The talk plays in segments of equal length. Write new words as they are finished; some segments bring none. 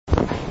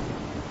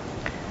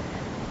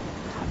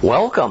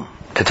Welcome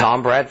to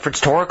Tom Bradford's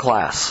Torah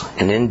class,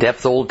 an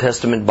in-depth Old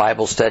Testament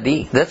Bible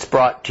study that's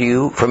brought to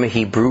you from a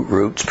Hebrew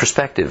roots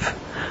perspective.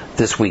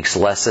 This week's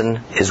lesson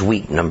is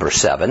week number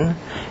 7,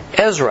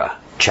 Ezra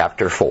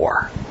chapter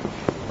 4.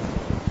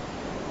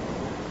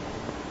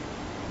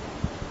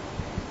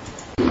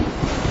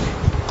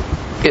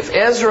 If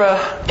Ezra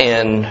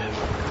and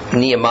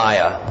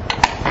Nehemiah,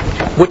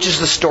 which is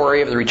the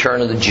story of the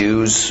return of the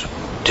Jews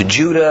to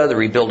Judah, the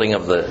rebuilding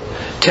of the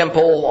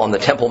temple on the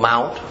Temple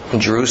Mount in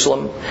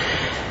Jerusalem,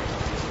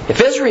 if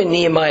Ezra and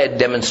Nehemiah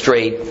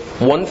demonstrate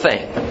one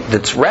thing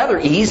that's rather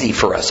easy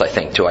for us, I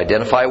think, to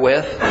identify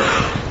with,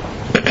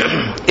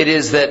 it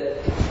is that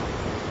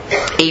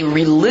a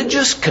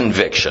religious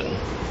conviction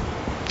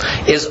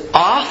is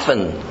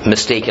often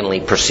mistakenly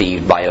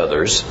perceived by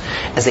others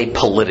as a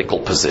political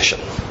position.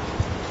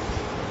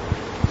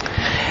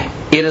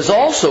 It is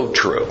also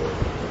true,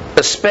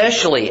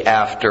 especially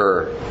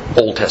after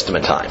Old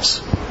Testament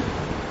times,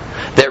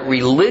 that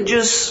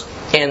religious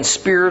and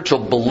spiritual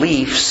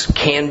beliefs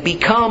can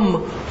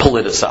become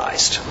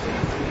politicized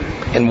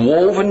and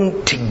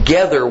woven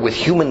together with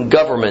human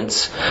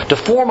governments to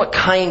form a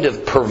kind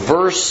of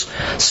perverse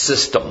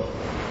system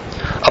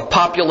of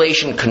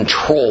population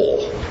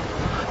control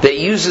that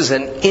uses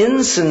an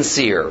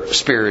insincere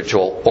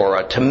spiritual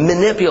aura to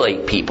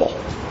manipulate people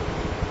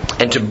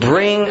and to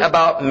bring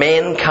about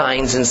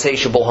mankind's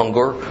insatiable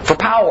hunger for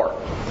power.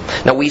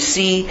 Now we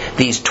see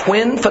these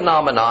twin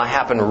phenomena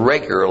happen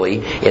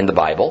regularly in the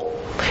Bible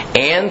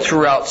and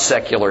throughout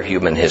secular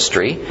human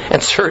history,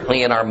 and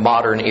certainly in our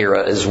modern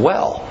era as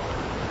well.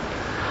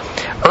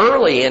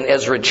 Early in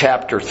Ezra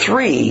chapter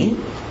 3,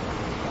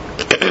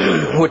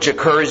 which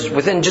occurs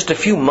within just a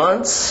few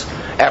months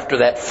after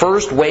that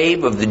first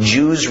wave of the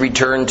Jews'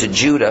 return to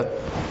Judah,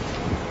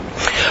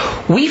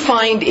 we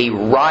find a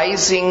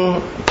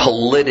rising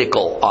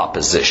political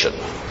opposition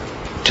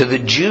to the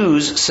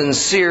Jews'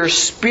 sincere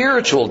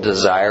spiritual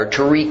desire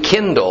to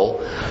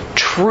rekindle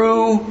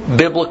true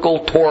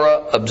biblical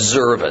Torah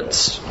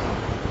observance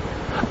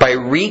by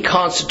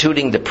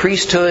reconstituting the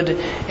priesthood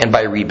and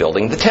by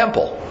rebuilding the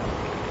temple.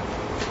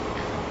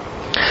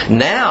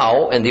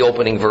 Now, in the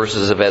opening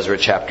verses of Ezra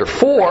chapter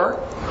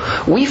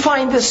 4, we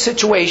find this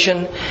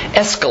situation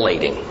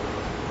escalating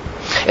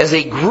as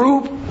a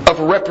group of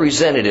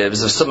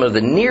representatives of some of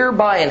the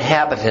nearby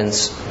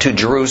inhabitants to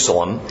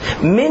Jerusalem,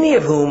 many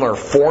of whom are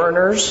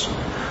foreigners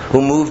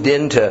who moved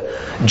into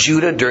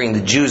Judah during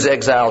the Jews'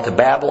 exile to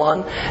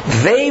Babylon.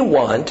 They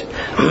want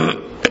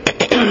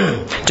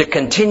to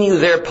continue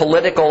their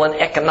political and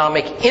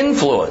economic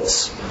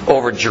influence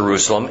over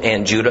Jerusalem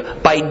and Judah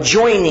by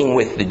joining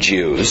with the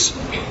Jews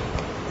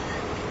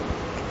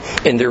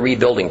in their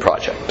rebuilding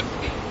project.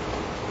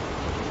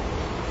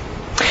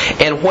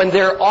 And when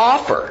their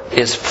offer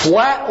is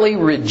flatly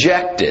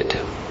rejected,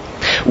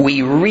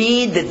 we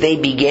read that they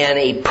began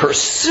a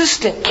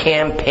persistent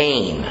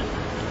campaign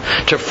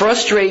to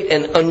frustrate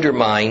and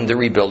undermine the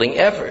rebuilding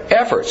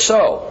effort.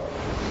 So,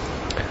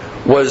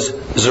 was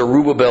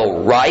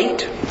Zerubbabel right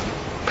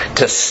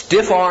to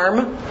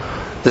stiff-arm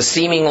the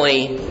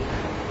seemingly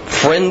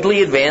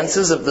friendly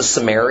advances of the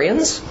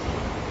Samaritans?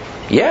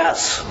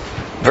 Yes,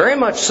 very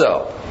much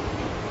so.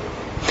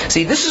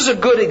 See, this is a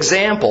good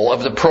example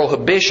of the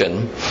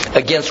prohibition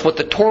against what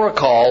the Torah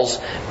calls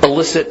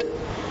illicit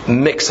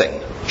mixing,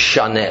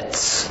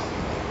 shanetz.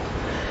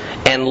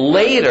 And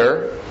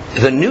later,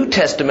 the New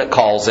Testament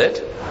calls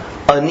it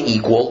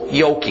unequal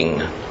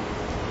yoking.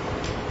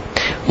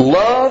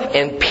 Love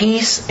and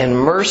peace and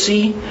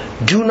mercy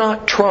do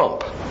not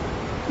trump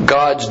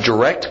God's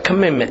direct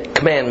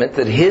commandment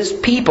that His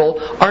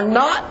people are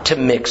not to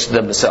mix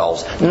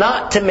themselves,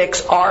 not to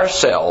mix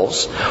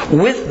ourselves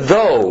with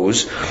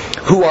those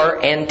who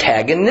are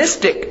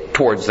antagonistic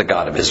towards the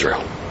God of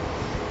Israel.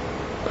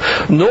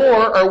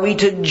 Nor are we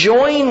to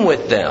join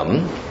with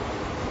them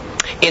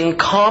in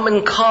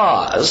common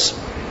cause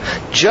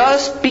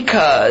just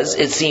because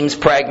it seems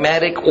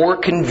pragmatic or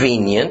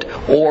convenient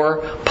or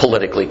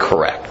politically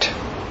correct.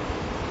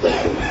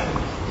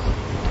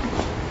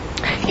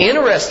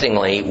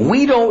 Interestingly,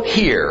 we don't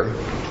hear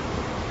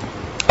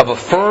of a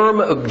firm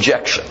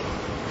objection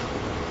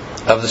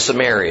of the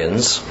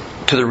Samaritans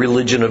to the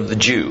religion of the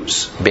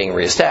Jews being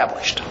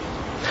reestablished.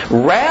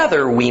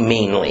 Rather, we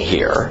mainly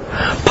hear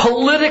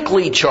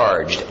politically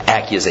charged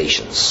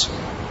accusations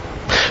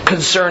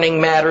concerning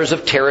matters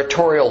of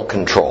territorial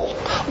control,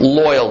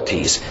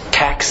 loyalties,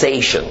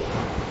 taxation.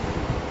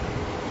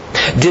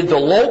 Did the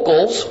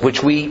locals,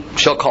 which we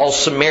shall call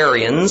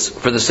Samaritans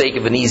for the sake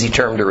of an easy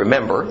term to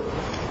remember,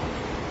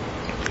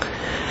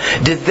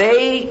 did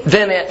they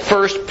then at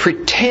first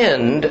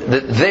pretend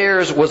that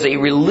theirs was a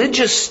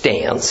religious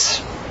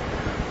stance,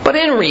 but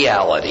in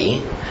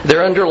reality,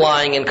 their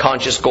underlying and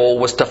conscious goal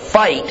was to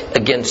fight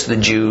against the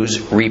Jews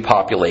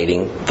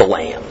repopulating the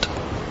land?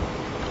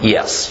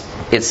 Yes,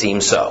 it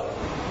seems so.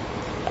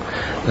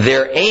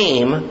 Their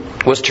aim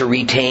was to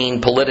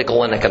retain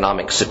political and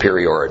economic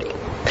superiority.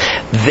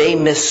 They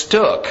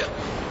mistook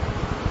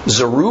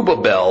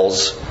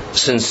Zerubbabel's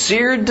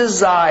sincere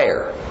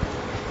desire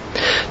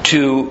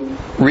to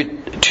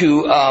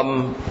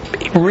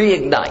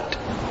reignite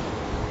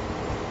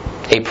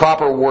a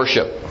proper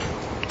worship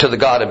to the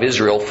God of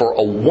Israel for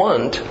a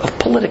want of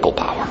political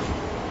power.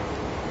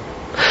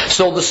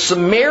 So the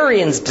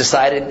Sumerians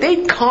decided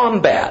they'd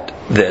combat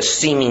this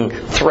seeming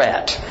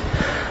threat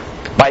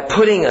by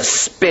putting a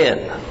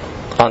spin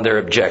on their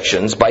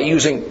objections, by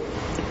using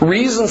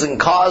reasons and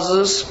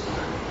causes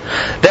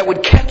that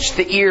would catch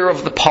the ear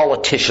of the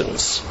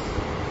politicians,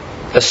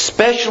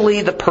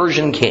 especially the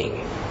Persian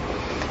king,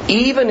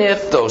 even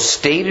if those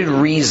stated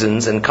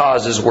reasons and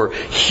causes were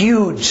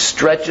huge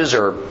stretches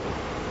or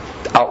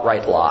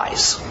outright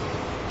lies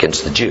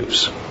against the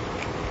Jews.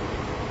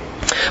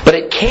 But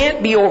it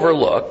can't be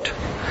overlooked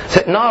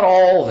that not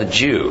all the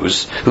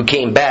Jews who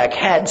came back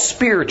had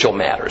spiritual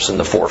matters in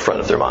the forefront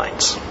of their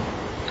minds.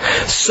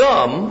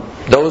 Some,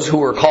 those who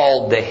were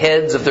called the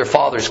heads of their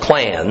fathers'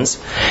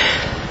 clans,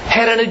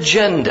 had an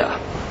agenda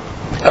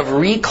of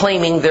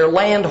reclaiming their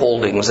land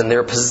holdings and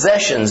their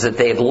possessions that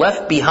they had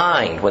left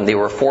behind when they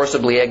were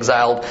forcibly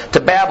exiled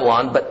to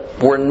Babylon, but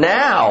were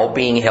now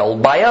being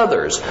held by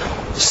others.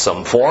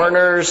 Some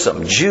foreigners,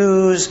 some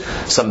Jews,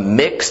 some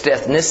mixed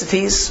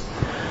ethnicities.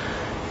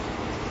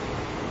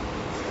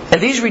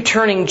 And these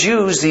returning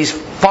Jews, these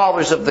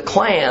fathers of the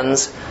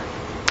clans,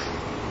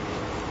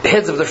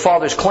 heads of their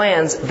fathers'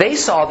 clans, they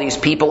saw these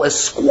people as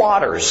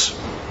squatters.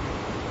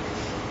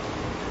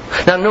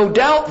 Now, no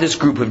doubt this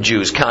group of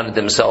Jews counted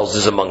themselves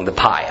as among the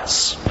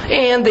pious,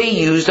 and they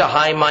used a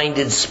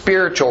high-minded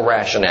spiritual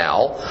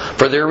rationale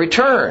for their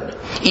return,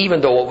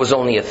 even though it was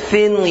only a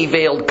thinly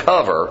veiled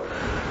cover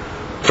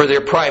for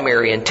their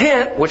primary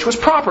intent, which was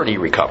property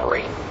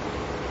recovery.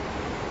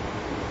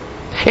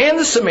 And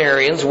the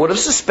Sumerians would have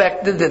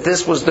suspected that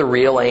this was the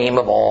real aim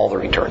of all the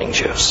returning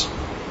Jews.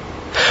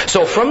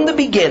 So from the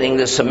beginning,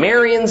 the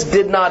Sumerians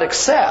did not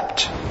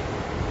accept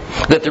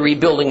that the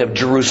rebuilding of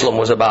Jerusalem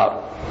was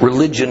about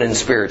religion and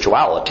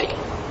spirituality.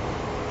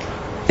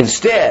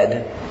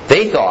 Instead,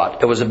 they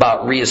thought it was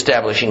about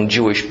reestablishing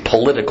Jewish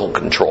political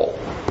control.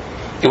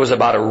 It was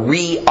about a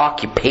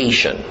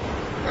reoccupation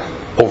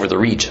over the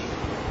region.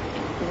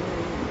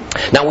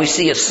 Now we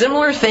see a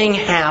similar thing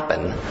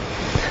happen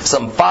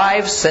some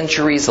 5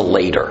 centuries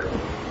later,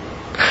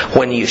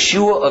 when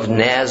Yeshua of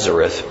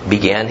Nazareth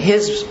began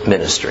his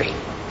ministry.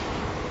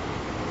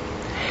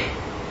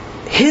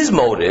 His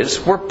motives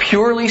were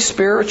purely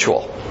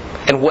spiritual,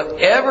 and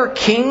whatever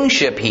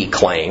kingship he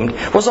claimed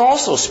was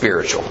also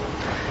spiritual.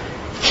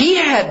 He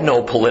had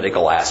no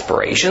political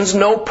aspirations,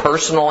 no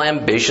personal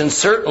ambitions,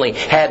 certainly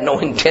had no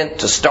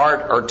intent to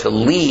start or to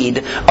lead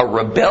a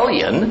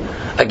rebellion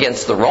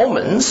against the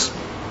Romans.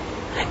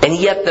 And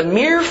yet the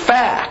mere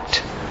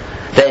fact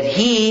that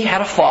he had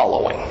a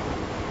following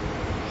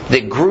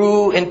that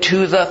grew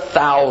into the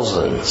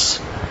thousands,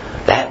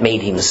 that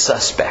made him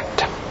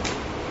suspect.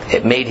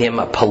 It made him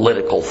a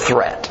political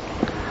threat,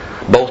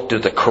 both to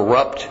the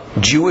corrupt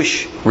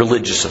Jewish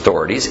religious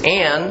authorities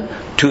and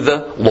to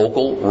the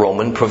local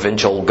Roman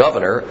provincial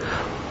governor,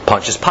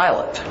 Pontius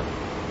Pilate.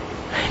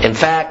 In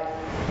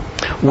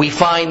fact, we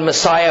find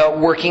Messiah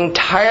working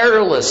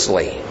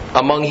tirelessly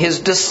among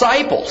his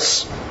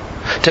disciples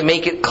to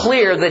make it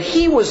clear that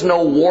he was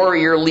no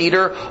warrior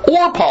leader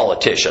or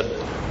politician,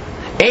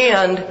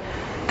 and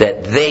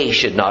that they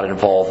should not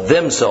involve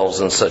themselves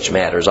in such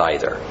matters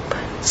either.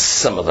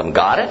 Some of them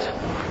got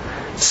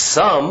it.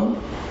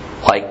 Some,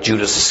 like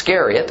Judas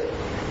Iscariot,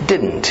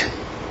 didn't.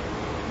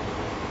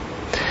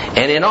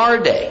 And in our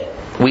day,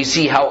 we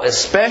see how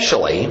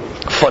especially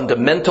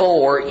fundamental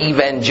or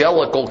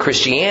evangelical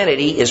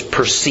Christianity is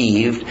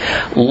perceived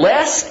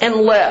less and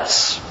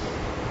less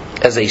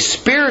as a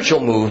spiritual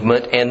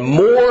movement and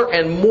more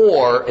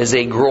as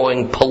a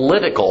growing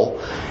political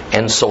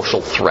and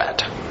social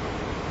threat.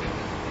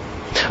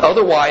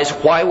 Otherwise,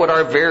 why would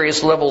our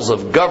various levels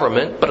of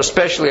government, but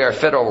especially our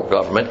federal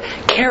government,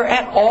 care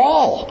at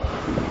all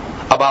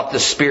about the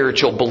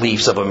spiritual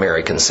beliefs of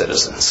American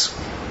citizens?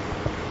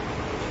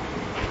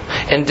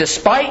 And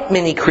despite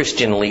many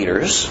Christian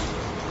leaders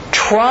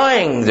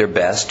trying their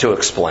best to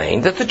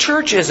explain that the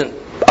church isn't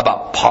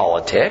about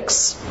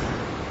politics,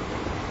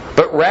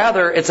 but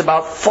rather it's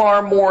about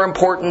far more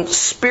important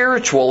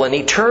spiritual and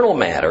eternal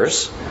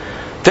matters,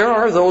 there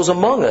are those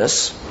among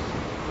us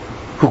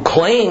who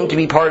claim to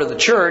be part of the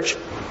church,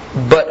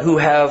 but who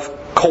have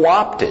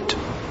co-opted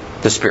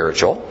the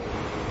spiritual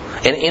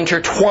and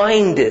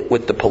intertwined it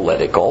with the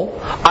political,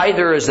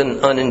 either as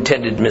an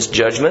unintended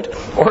misjudgment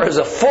or as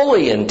a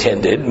fully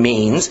intended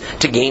means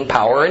to gain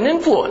power and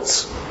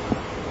influence.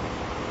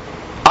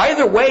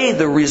 Either way,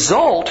 the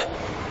result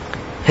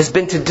has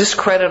been to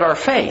discredit our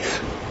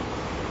faith.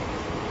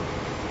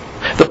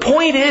 The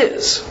point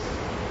is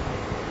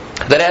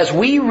that as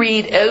we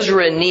read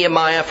Ezra and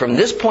Nehemiah from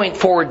this point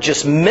forward,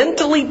 just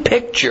mentally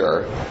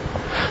picture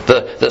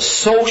the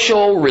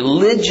social,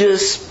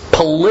 religious,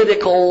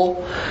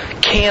 political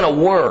can of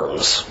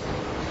worms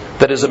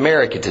that is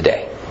America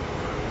today,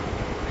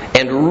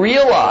 and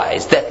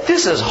realize that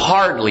this is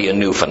hardly a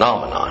new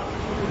phenomenon.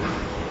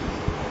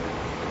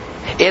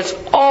 It's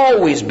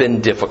always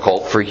been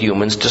difficult for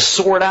humans to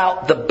sort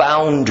out the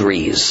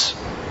boundaries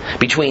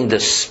between the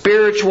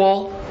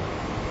spiritual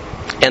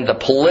and the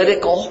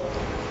political,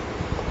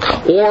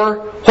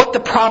 or what the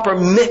proper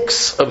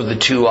mix of the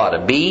two ought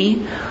to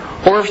be,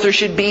 or if there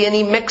should be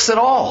any mix at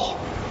all.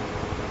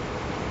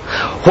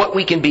 What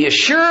we can be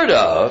assured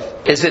of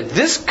is that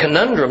this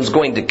conundrum is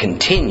going to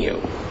continue,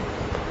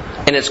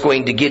 and it's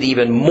going to get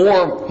even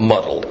more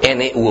muddled,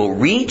 and it will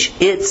reach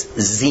its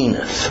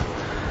zenith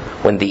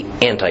when the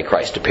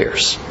Antichrist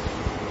appears.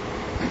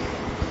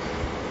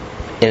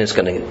 And it's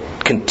going to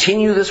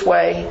continue this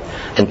way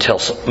until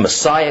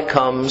Messiah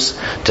comes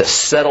to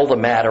settle the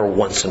matter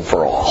once and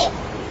for all.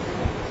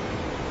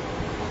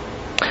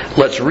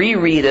 Let's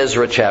reread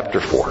Ezra chapter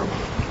 4.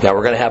 Now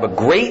we're going to have a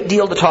great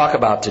deal to talk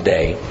about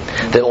today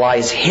that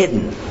lies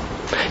hidden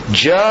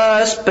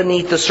just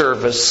beneath the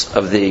surface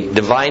of the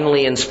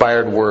divinely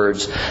inspired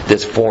words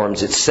that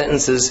forms its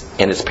sentences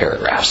and its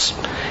paragraphs.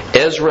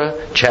 Ezra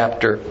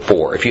chapter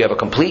 4. If you have a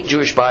complete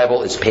Jewish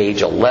Bible, it's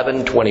page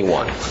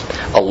 1121.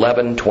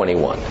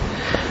 1121.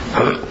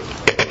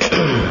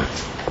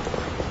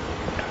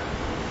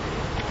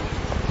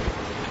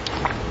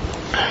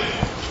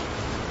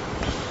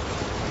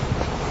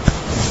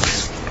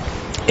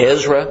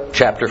 Ezra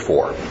chapter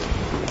 4.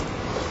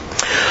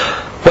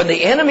 When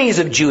the enemies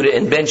of Judah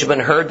and Benjamin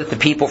heard that the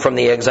people from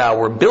the exile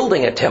were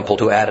building a temple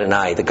to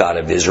Adonai, the God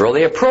of Israel,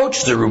 they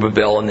approached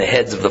Zerubbabel and the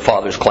heads of the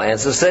fathers'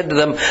 clans and said to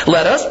them,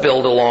 "Let us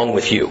build along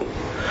with you,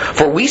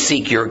 for we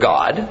seek your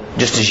God,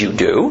 just as you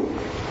do.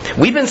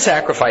 We've been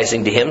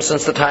sacrificing to him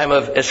since the time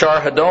of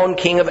Esarhaddon,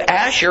 king of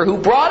Ashur, who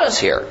brought us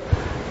here."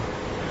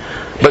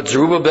 But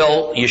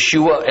Zerubbabel,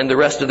 Yeshua, and the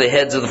rest of the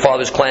heads of the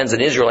fathers' clans in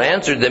Israel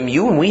answered them,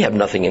 "You and we have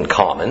nothing in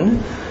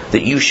common,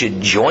 that you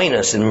should join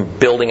us in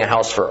building a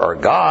house for our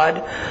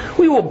God.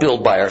 We will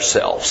build by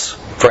ourselves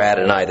for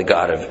Adonai, the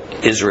God of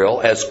Israel,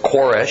 as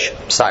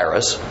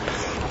Cyrus,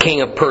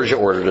 king of Persia,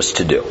 ordered us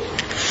to do."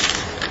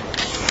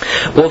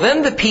 Well,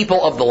 then the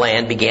people of the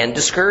land began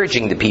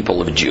discouraging the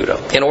people of Judah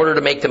in order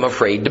to make them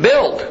afraid to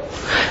build.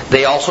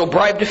 They also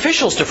bribed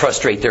officials to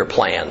frustrate their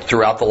plan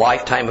throughout the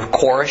lifetime of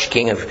Koresh,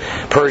 king of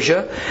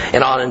Persia,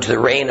 and on into the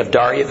reign of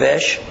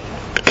Darius,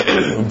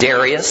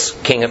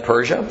 king of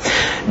Persia.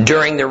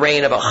 During the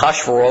reign of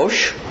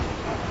Ahasuerus,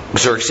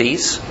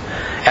 Xerxes,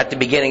 at the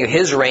beginning of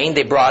his reign,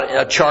 they brought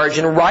a charge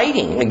in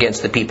writing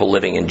against the people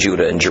living in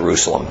Judah and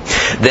Jerusalem.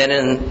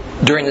 Then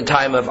during the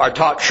time of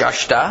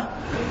Artaxerxes,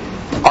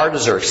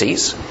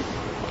 Artaxerxes,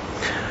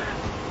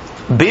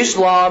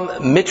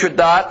 Bishlam,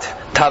 Mithridat,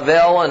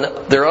 Tavel, and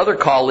their other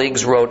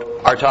colleagues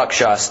wrote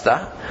Artaxerxes.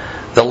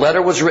 The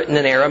letter was written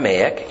in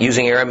Aramaic,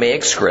 using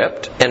Aramaic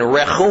script, and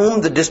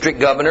Rehum, the district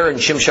governor, and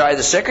Shimshai,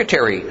 the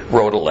secretary,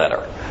 wrote a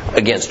letter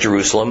against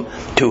Jerusalem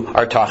to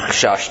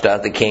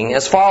Artaxerxes, the king,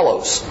 as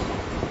follows.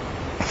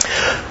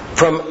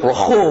 From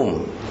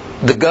Rehum,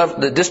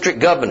 the district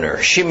governor,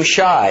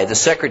 Shimshai, the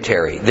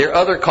secretary, their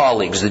other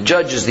colleagues, the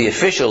judges, the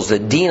officials, the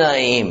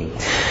Dinaim,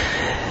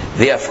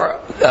 the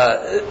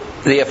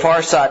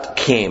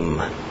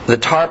Apharsatkim, the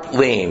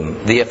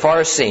Tarplim, the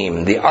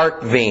Apharsim, the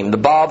Arkvim, the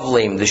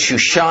Bavlim, the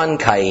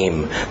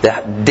Shushankaim, the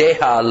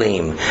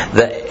Dehalim,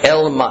 the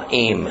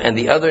Elmaim, and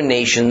the other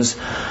nations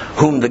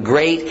whom the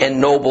great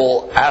and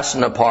noble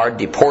Asnapar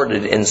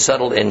deported and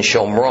settled in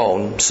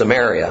Shomron,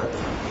 Samaria,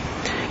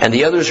 and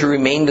the others who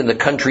remained in the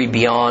country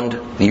beyond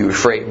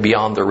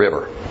the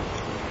river.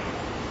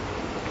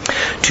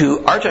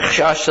 To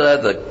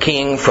Artaxerxes the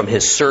king from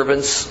his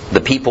servants,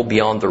 the people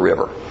beyond the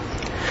river.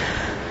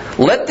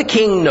 Let the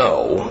king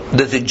know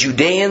that the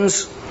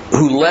Judeans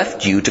who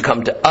left you to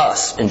come to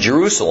us in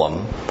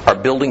Jerusalem are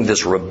building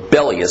this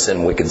rebellious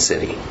and wicked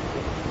city.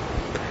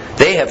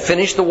 They have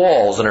finished the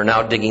walls and are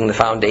now digging the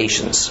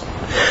foundations.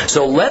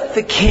 So let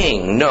the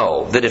king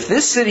know that if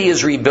this city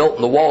is rebuilt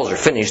and the walls are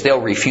finished,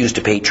 they'll refuse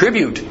to pay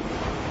tribute,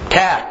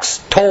 tax,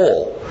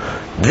 toll.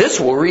 This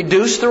will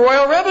reduce the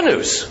royal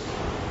revenues.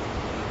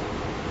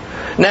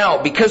 Now,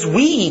 because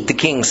we eat the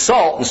king's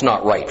salt, and it's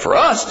not right for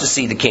us to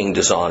see the king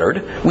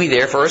dishonored, we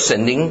therefore are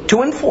sending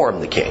to inform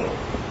the king,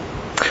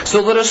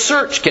 so that a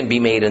search can be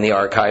made in the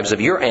archives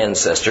of your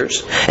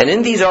ancestors. And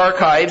in these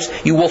archives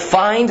you will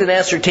find and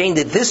ascertain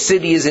that this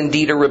city is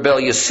indeed a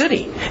rebellious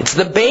city. It's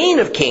the bane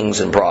of kings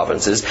and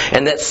provinces,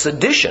 and that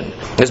sedition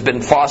has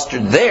been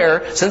fostered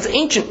there since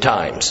ancient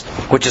times,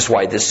 which is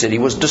why this city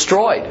was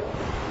destroyed.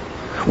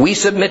 We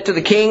submit to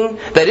the king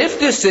that if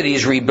this city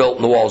is rebuilt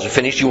and the walls are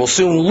finished, you will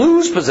soon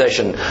lose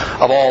possession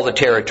of all the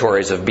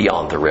territories of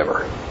beyond the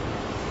river.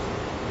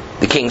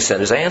 The king sent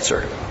his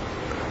answer.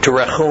 To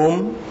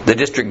Rehum, the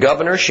district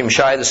governor,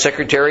 Shimshai the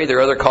secretary,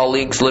 their other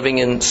colleagues living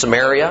in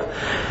Samaria,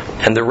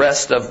 and the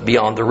rest of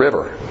beyond the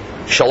river.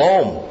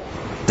 Shalom.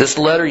 This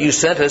letter you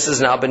sent us has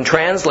now been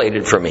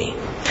translated for me.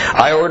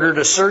 I ordered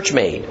a search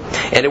made,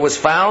 and it was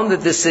found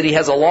that this city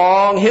has a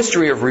long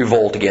history of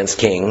revolt against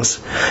kings,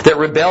 that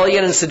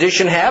rebellion and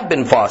sedition have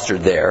been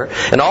fostered there,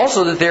 and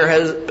also that there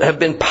have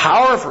been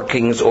powerful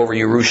kings over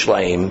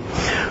Jerusalem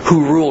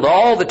who ruled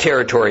all the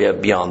territory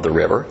of beyond the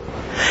river,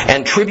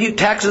 and tribute,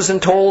 taxes,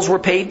 and tolls were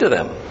paid to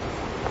them.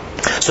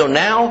 So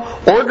now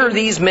order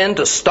these men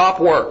to stop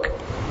work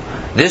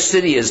This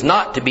city is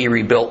not to be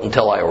rebuilt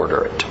until I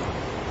order it.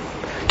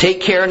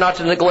 Take care not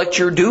to neglect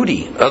your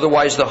duty,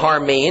 otherwise the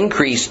harm may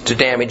increase to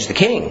damage the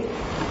king.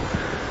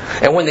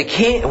 And when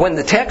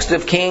the text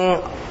of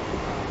King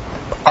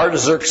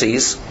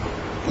Artaxerxes'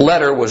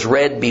 letter was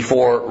read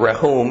before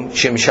Rehum,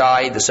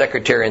 Shimshai, the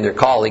secretary, and their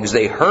colleagues,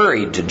 they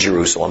hurried to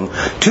Jerusalem,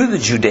 to the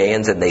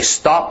Judeans, and they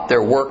stopped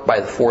their work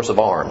by the force of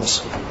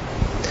arms.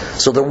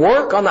 So the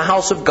work on the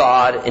house of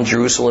God in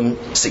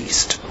Jerusalem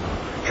ceased.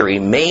 It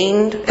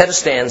remained at a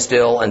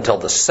standstill until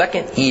the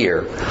second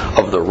year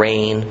of the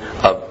reign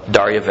of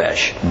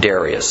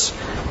Darius,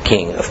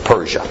 king of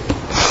Persia.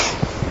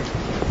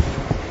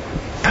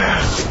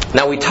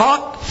 Now we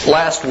talked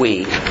last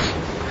week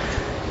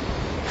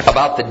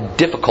about the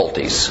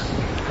difficulties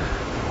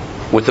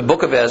with the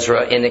book of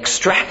Ezra in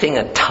extracting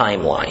a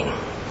timeline.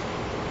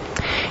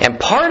 And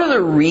part of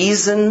the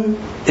reason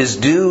is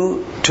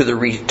due to the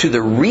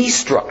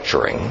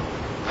restructuring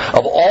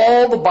of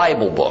all the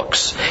Bible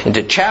books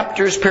into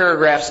chapters,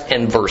 paragraphs,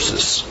 and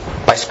verses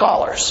by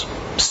scholars.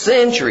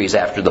 Centuries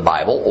after the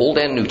Bible, Old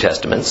and New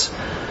Testaments,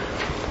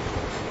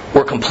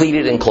 were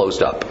completed and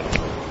closed up.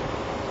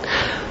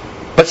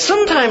 But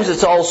sometimes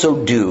it's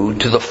also due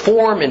to the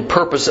form and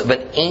purpose of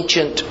an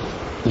ancient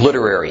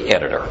literary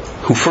editor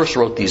who first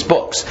wrote these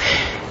books.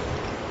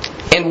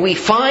 And we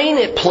find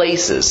at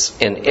places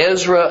in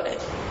Ezra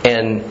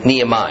and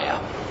Nehemiah,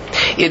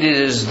 it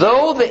is as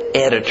though the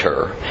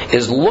editor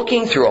is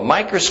looking through a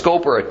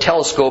microscope or a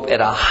telescope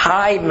at a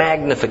high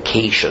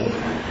magnification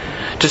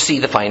to see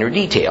the finer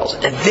details.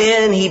 And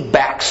then he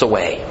backs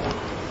away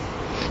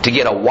to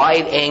get a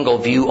wide-angle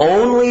view,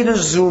 only to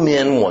zoom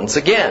in once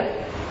again.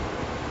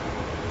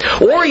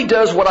 Or he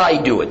does what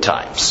I do at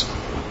times.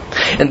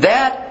 And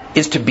that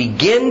is to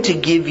begin to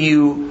give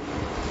you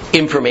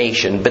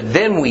information, but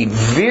then we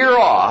veer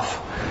off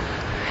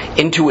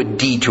into a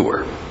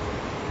detour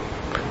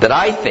that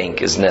I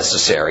think is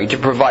necessary to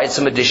provide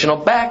some additional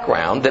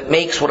background that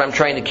makes what I'm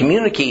trying to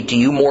communicate to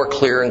you more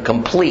clear and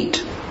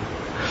complete.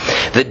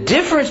 The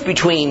difference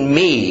between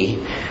me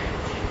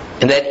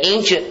and that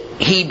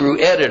ancient Hebrew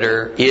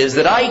editor is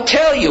that I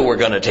tell you we're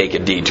going to take a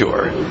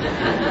detour.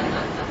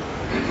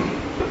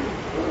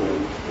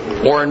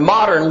 Or in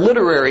modern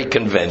literary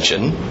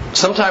convention,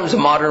 sometimes a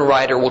modern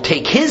writer will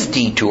take his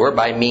detour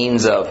by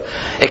means of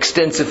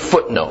extensive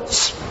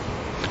footnotes.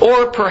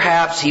 Or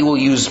perhaps he will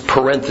use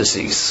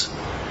parentheses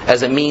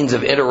as a means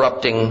of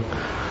interrupting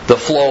the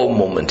flow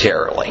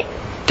momentarily,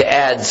 to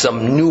add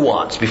some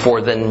nuance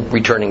before then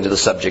returning to the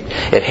subject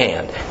at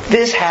hand.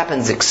 This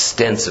happens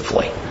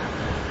extensively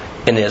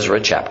in Ezra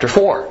chapter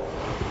 4.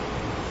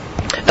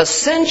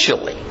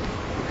 Essentially,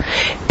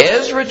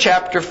 Ezra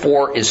chapter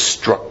 4 is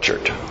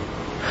structured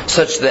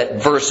such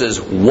that verses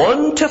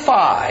 1 to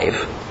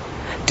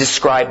 5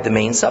 describe the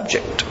main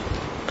subject.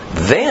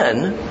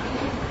 Then,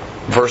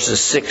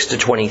 verses 6 to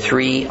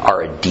 23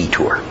 are a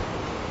detour.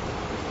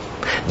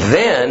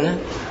 Then,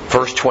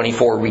 verse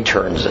 24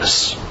 returns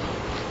us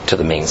to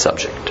the main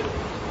subject.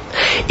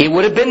 It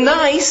would have been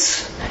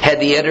nice had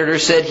the editor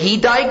said he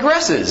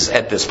digresses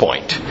at this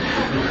point.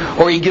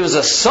 Or he gives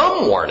us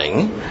some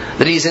warning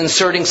that he's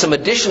inserting some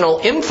additional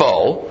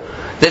info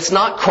that's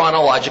not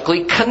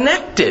chronologically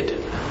connected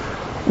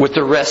with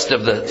the rest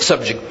of the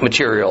subject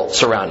material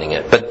surrounding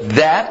it. But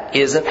that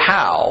isn't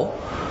how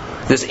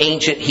this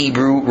ancient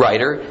Hebrew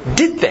writer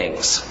did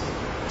things.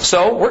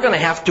 So we're going to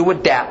have to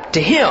adapt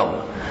to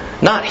him,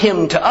 not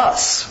him to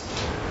us.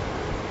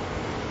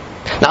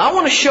 Now I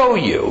want to show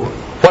you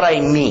what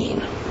I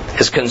mean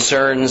as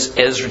concerns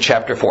Ezra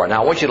chapter 4.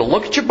 Now I want you to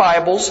look at your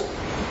Bibles,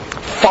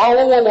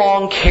 follow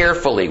along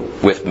carefully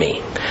with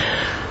me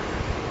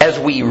as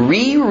we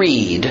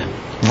reread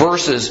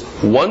verses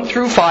 1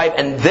 through 5,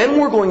 and then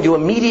we're going to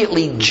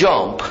immediately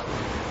jump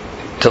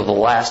to the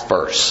last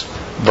verse,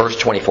 verse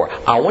 24.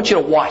 I want you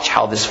to watch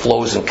how this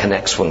flows and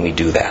connects when we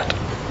do that.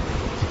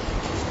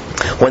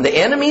 When the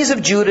enemies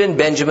of Judah and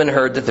Benjamin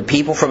heard that the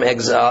people from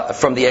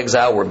the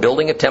exile were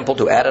building a temple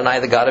to Adonai,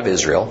 the God of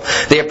Israel,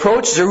 they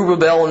approached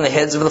Zerubbabel and the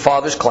heads of the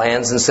fathers'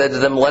 clans and said to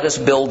them, "Let us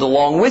build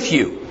along with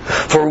you,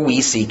 for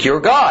we seek your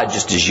God,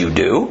 just as you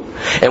do.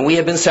 And we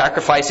have been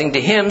sacrificing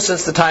to him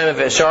since the time of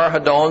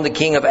Esarhaddon, the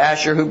king of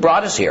Ashur, who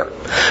brought us here."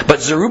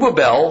 But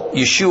Zerubbabel,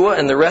 Yeshua,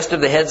 and the rest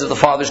of the heads of the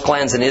fathers'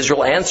 clans in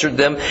Israel answered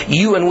them,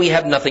 "You and we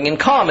have nothing in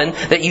common,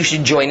 that you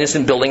should join us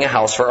in building a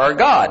house for our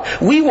God.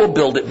 We will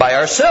build it by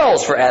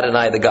ourselves for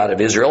Adonai, the God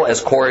of Israel,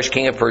 as Koresh,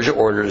 king of Persia,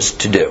 ordered us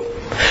to do."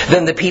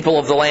 Then the people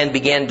of the land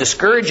began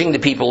discouraging the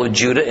people of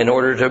Judah in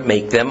order to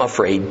make them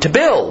afraid to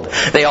build.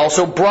 They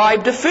also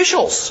bribed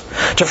officials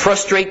to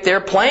frustrate their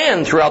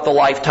plan throughout the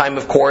lifetime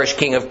of Koresh,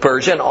 king of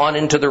Persia, and on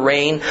into the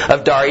reign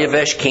of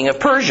Darius, king of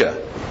Persia.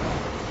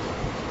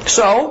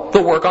 So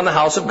the work on the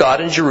house of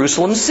God in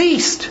Jerusalem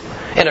ceased,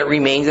 and it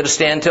remained at a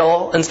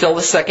standstill until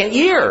the second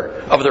year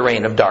of the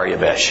reign of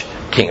Darius,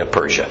 king of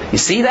Persia. You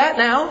see that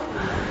now?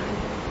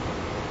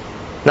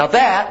 Now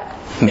that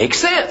makes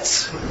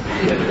sense.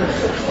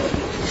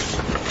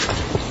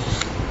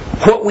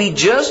 What we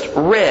just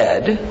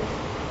read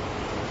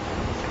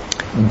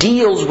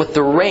deals with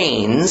the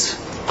reigns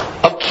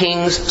of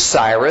kings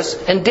Cyrus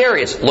and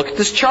Darius. Look at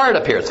this chart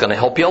up here. It's going to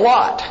help you a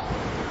lot.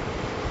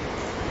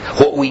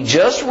 What we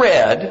just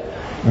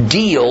read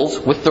deals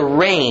with the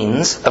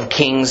reigns of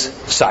kings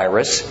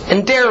Cyrus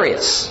and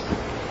Darius.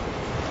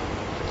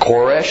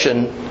 Koresh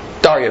and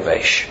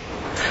Darius.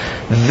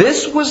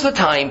 This was the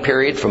time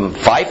period from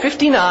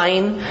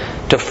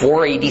 559 to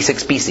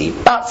 486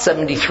 BC, about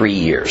 73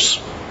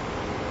 years.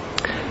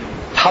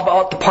 How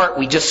about the part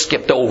we just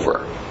skipped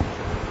over?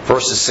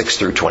 Verses 6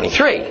 through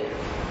 23.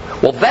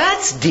 Well,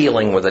 that's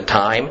dealing with a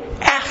time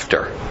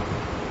after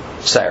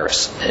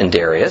Cyrus and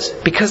Darius,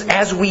 because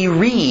as we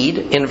read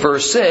in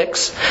verse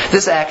 6,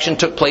 this action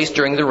took place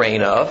during the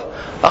reign of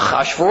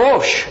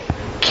Ahasuerus,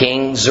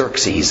 King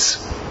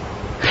Xerxes.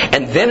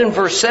 And then in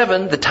verse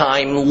 7, the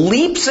time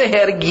leaps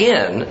ahead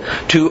again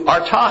to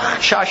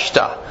Artaxerxes,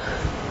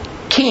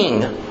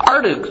 King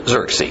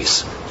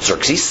Artaxerxes,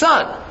 Xerxes'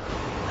 son.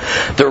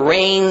 The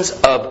reigns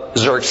of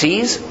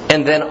Xerxes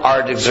and then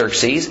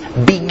Artaxerxes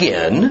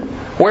begin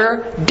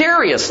where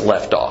Darius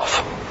left off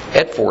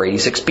at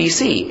 486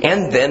 BC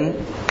and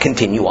then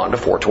continue on to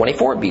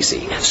 424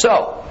 BC.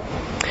 So,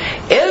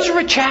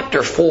 Ezra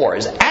chapter 4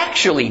 is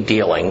actually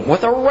dealing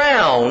with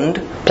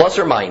around, plus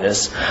or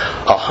minus,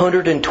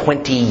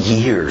 120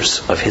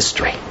 years of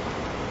history.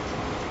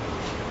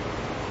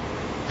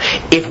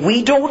 If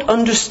we don't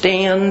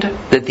understand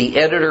that the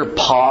editor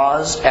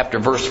paused after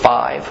verse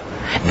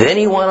 5, then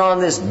he went on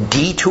this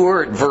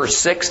detour at verse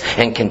 6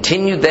 and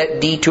continued that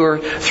detour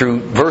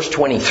through verse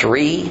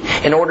 23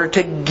 in order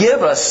to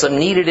give us some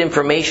needed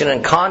information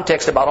and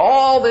context about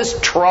all this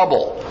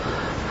trouble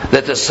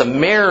that the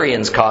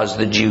Sumerians caused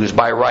the Jews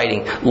by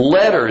writing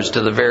letters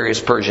to the various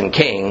Persian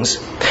kings.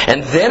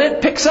 And then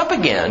it picks up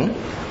again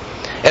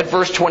at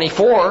verse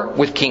 24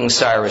 with King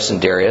Cyrus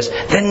and Darius.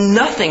 Then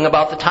nothing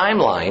about the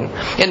timeline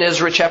in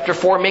Ezra chapter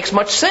 4 makes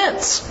much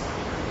sense.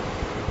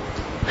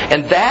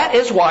 And that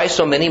is why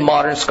so many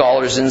modern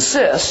scholars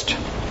insist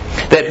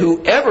that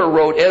whoever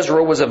wrote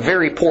Ezra was a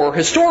very poor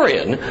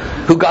historian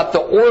who got the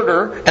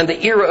order and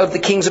the era of the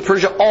kings of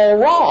Persia all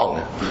wrong.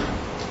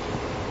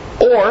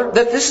 Or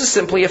that this is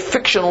simply a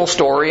fictional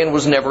story and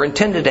was never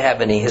intended to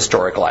have any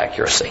historical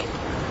accuracy.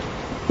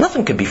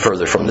 Nothing could be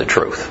further from the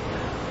truth.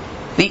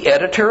 The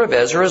editor of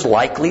Ezra is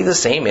likely the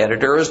same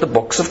editor as the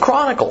books of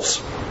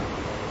Chronicles.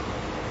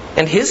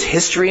 And his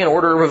history and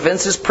order of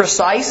events is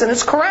precise and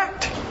it's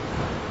correct.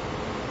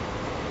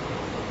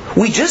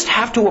 We just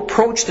have to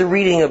approach the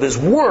reading of his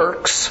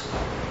works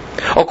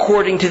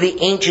according to the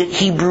ancient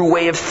Hebrew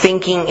way of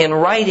thinking and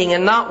writing,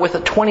 and not with a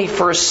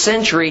 21st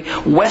century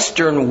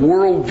Western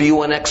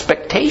worldview and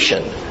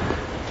expectation.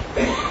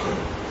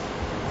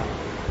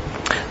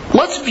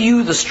 Let's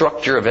view the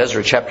structure of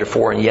Ezra chapter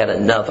 4 in yet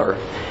another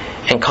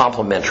and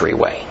complementary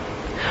way.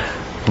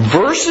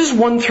 Verses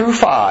 1 through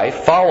 5,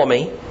 follow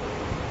me.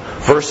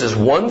 Verses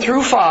 1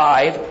 through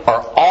 5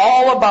 are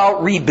all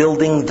about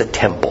rebuilding the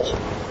temple.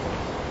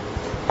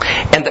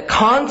 And the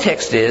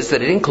context is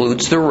that it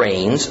includes the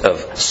reigns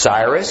of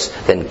Cyrus,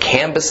 then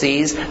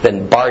Cambyses,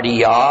 then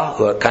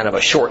Bardiah, kind of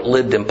a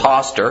short-lived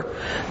imposter,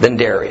 then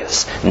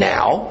Darius.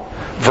 Now,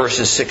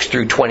 verses 6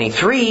 through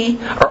 23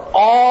 are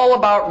all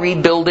about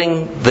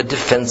rebuilding the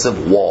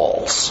defensive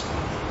walls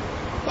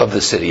of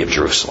the city of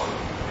Jerusalem.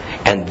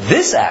 And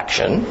this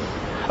action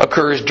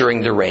occurs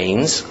during the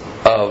reigns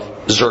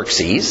of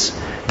Xerxes,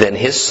 then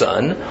his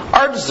son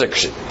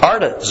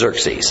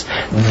Artaxerxes.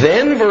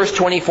 Then verse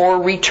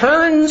 24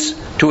 returns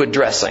to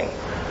addressing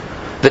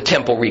the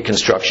temple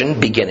reconstruction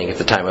beginning at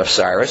the time of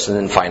Cyrus and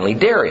then finally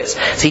Darius.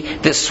 See,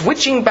 this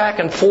switching back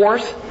and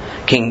forth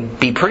can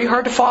be pretty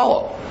hard to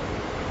follow.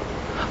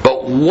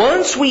 But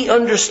once we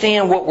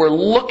understand what we're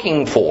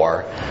looking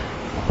for,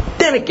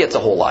 then it gets a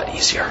whole lot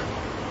easier.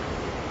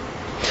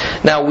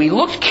 Now, we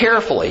looked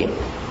carefully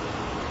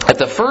at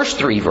the first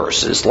 3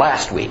 verses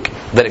last week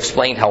that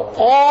explained how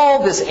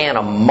all this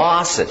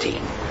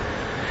animosity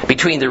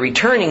between the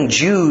returning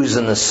Jews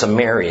and the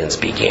Sumerians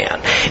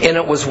began. And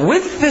it was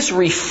with this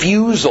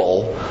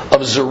refusal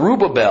of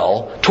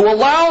Zerubbabel to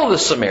allow the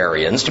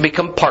Sumerians to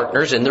become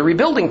partners in the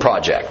rebuilding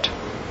project.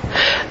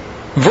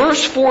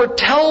 Verse 4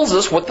 tells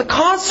us what the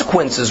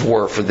consequences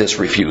were for this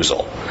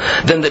refusal.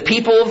 Then the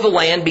people of the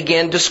land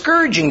began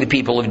discouraging the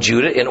people of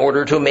Judah in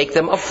order to make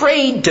them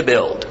afraid to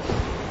build.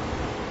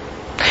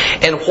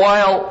 And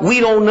while we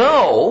don't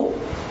know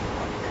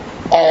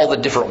all the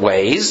different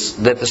ways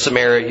that the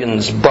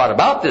Sumerians brought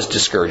about this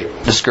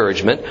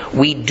discouragement,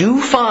 we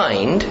do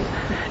find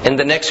in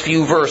the next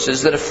few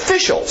verses that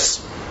officials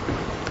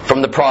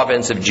from the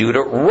province of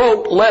Judah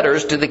wrote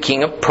letters to the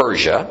king of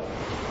Persia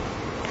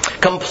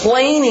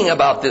complaining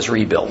about this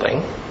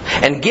rebuilding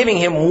and giving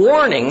him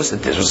warnings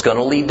that this was going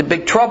to lead to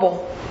big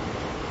trouble.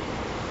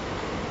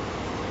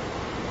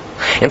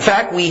 In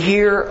fact, we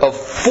hear of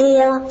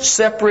 4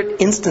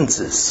 separate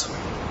instances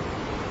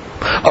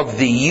of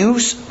the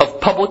use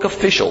of public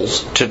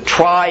officials to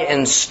try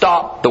and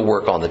stop the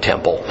work on the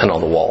temple and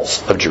on the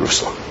walls of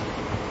Jerusalem.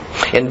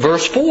 In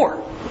verse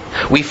 4,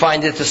 we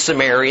find that the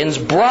Sumerians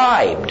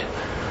bribed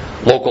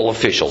local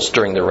officials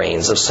during the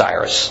reigns of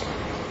Cyrus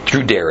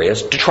through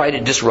Darius to try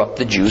to disrupt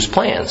the Jews'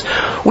 plans.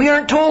 We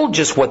aren't told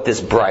just what this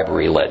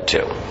bribery led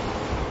to,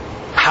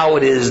 how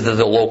it is that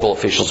the local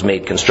officials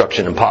made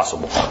construction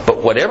impossible.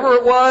 But whatever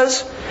it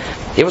was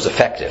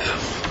effective.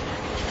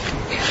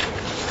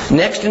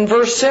 Next in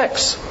verse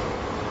 6,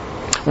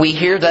 we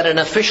hear that an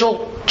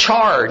official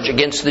charge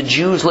against the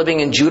Jews living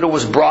in Judah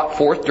was brought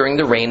forth during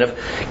the reign of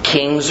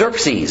King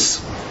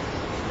Xerxes.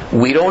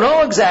 We don't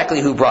know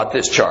exactly who brought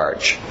this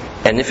charge,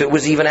 and if it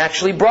was even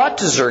actually brought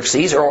to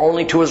Xerxes or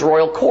only to his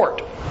royal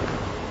court.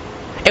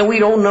 And we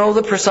don't know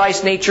the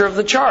precise nature of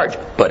the charge.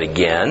 But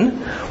again,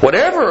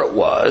 whatever it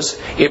was,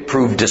 it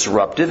proved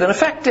disruptive and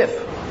effective.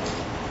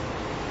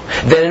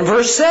 Then in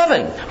verse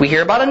 7, we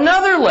hear about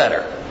another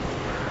letter.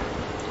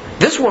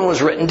 This one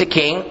was written to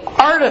King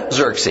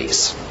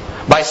Artaxerxes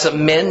by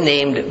some men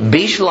named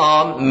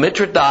Bishlam,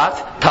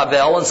 Mithridath,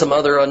 Tavel, and some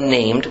other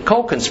unnamed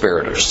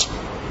co-conspirators.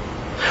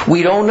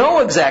 We don't know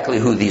exactly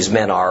who these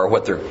men are or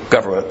what their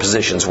government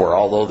positions were,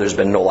 although there's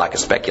been no lack of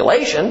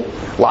speculation,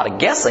 a lot of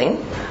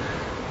guessing.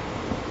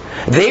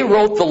 They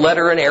wrote the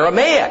letter in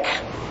Aramaic.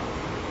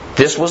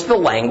 This was the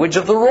language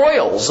of the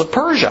royals of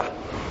Persia.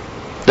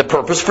 The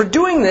purpose for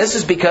doing this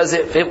is because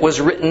if it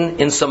was written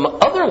in some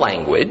other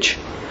language,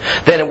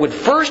 then it would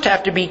first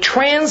have to be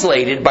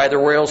translated by the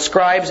royal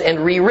scribes and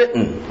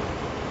rewritten.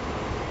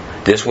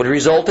 This would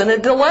result in a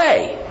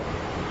delay.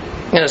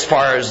 And as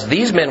far as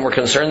these men were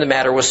concerned, the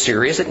matter was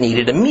serious. It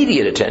needed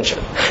immediate attention.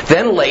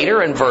 Then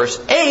later in verse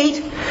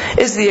 8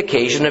 is the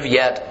occasion of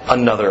yet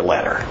another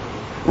letter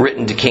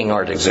written to King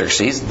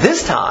Artaxerxes,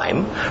 this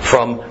time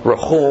from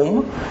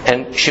Rehum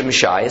and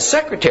Shimshai as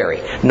secretary.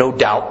 No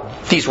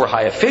doubt these were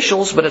high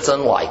officials, but it's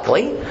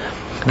unlikely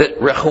that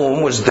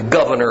Rehum was the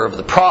governor of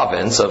the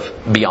province of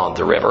beyond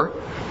the river,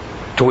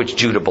 to which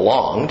Judah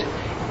belonged.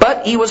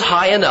 But he was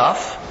high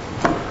enough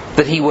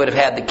that he would have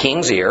had the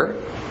king's ear.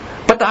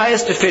 But the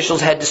highest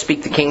officials had to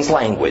speak the king's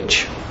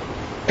language,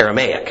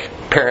 Aramaic.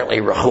 Apparently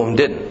Rehum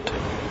didn't.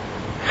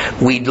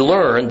 We'd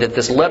learned that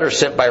this letter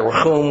sent by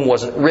Rehum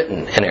wasn't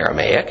written in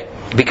Aramaic,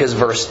 because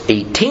verse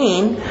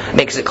 18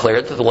 makes it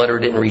clear that the letter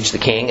didn't reach the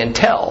king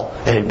until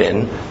it had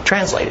been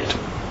translated.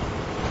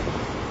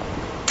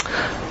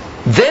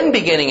 Then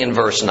beginning in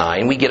verse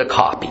 9, we get a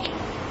copy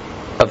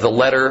of the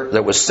letter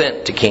that was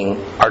sent to King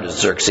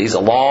Artaxerxes,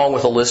 along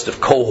with a list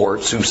of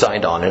cohorts who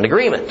signed on an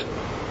agreement.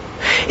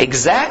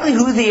 Exactly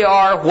who they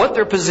are, what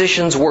their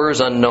positions were,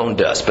 is unknown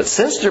to us. But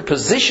since their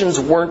positions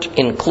weren't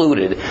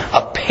included,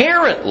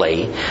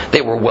 apparently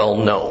they were well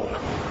known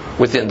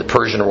within the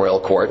Persian royal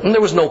court, and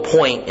there was no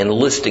point in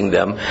listing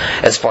them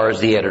as far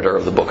as the editor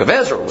of the book of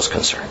Ezra was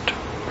concerned.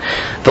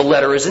 The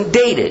letter isn't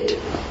dated,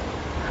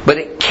 but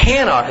it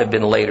cannot have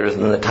been later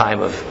than the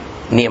time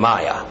of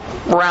Nehemiah,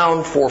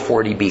 around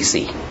 440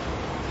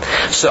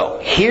 BC. So,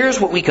 here's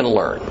what we can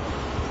learn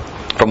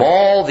from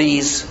all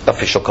these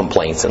official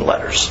complaints and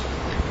letters.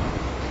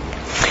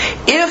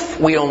 If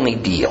we only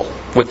deal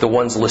with the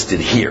ones listed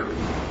here,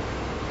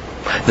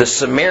 the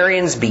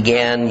Sumerians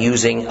began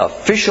using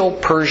official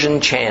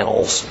Persian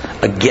channels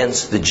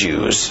against the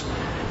Jews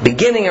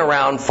beginning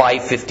around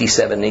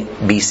 557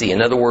 BC.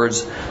 In other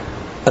words,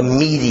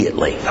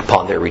 immediately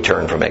upon their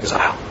return from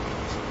exile.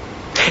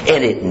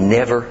 And it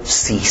never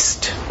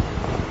ceased.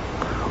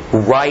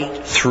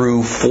 Right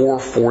through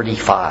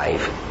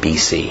 445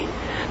 BC.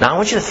 Now I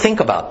want you to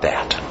think about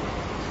that.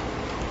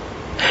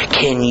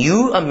 Can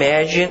you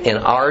imagine in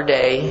our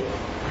day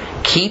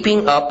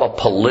keeping up a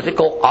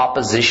political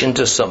opposition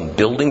to some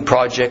building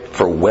project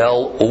for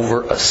well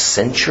over a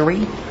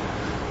century?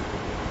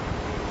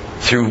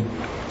 Through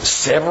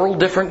several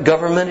different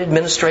government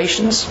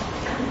administrations?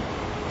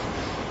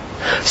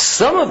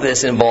 Some of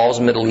this involves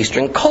Middle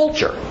Eastern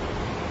culture,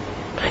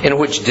 in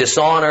which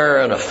dishonor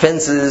and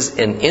offenses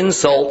and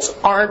insults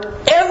aren't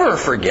ever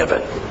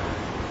forgiven.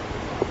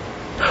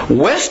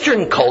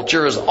 Western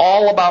culture is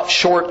all about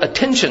short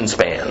attention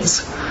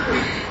spans.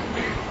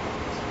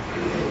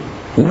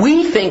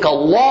 We think a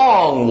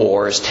long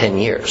war is 10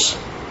 years.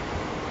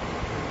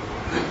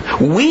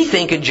 We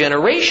think a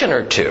generation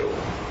or two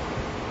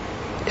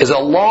is a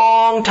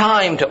long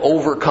time to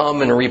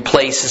overcome and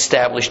replace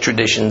established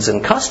traditions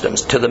and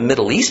customs. To the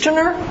Middle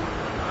Easterner,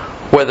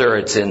 whether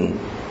it's in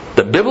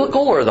the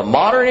biblical or the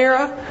modern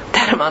era,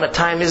 that amount of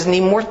time isn't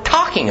even worth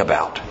talking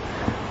about.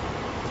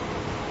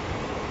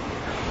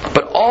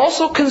 But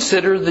also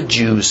consider the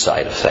Jews'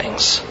 side of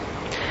things.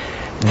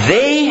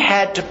 They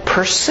had to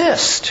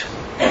persist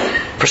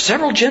for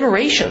several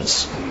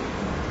generations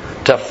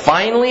to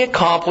finally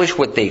accomplish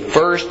what they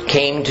first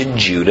came to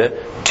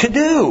Judah to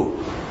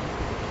do.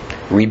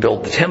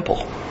 Rebuild the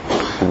temple.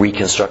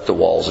 Reconstruct the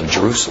walls of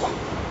Jerusalem.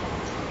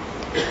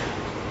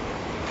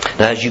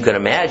 Now, as you can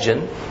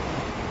imagine,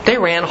 they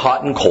ran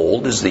hot and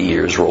cold as the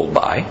years rolled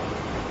by.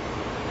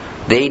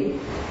 They'd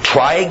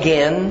try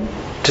again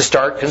to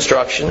start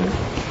construction.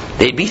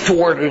 They'd be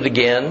thwarted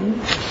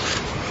again.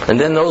 And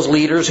then those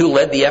leaders who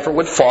led the effort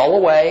would fall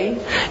away.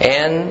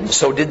 And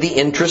so did the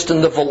interest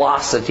and the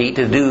velocity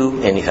to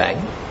do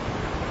anything.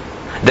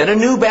 Then a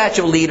new batch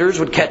of leaders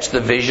would catch the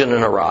vision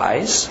and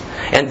arise.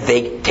 And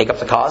they'd take up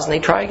the cause and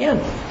they'd try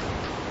again.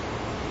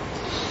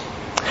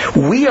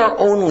 We are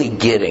only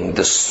getting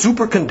the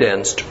super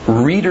condensed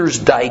Reader's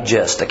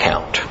Digest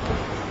account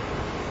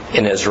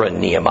in Ezra and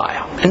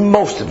Nehemiah, and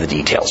most of the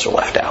details are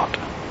left out.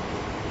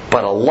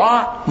 But a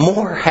lot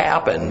more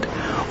happened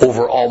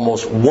over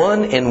almost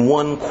 1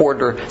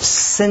 1/4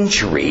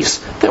 centuries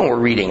than we're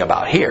reading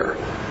about here.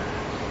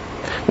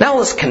 Now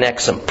let's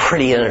connect some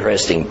pretty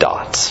interesting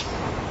dots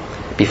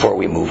before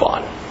we move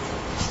on.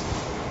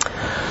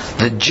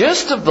 The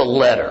gist of the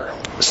letter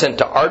sent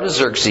to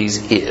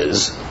Artaxerxes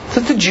is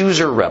that the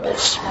Jews are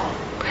rebels.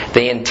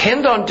 They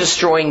intend on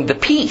destroying the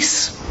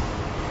peace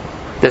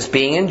that's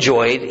being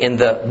enjoyed in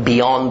the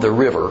Beyond the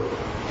River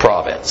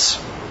province.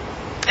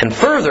 And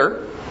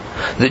further,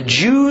 the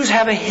Jews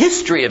have a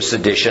history of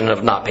sedition and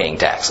of not paying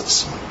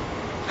taxes.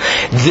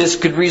 This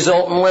could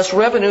result in less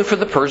revenue for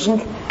the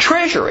Persian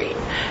treasury.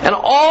 And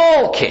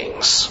all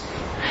kings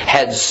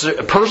had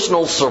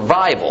personal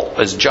survival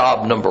as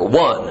job number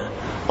 1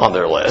 on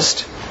their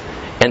list,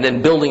 and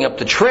then building up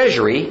the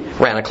treasury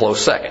ran a close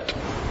second.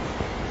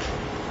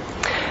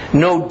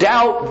 No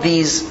doubt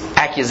these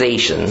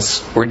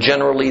accusations were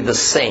generally the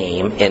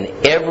same in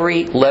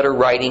every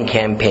letter-writing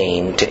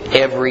campaign to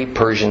every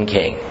Persian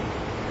king.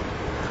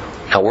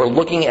 Now we're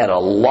looking at a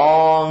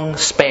long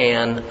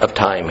span of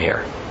time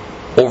here,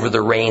 over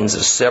the reigns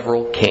of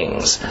several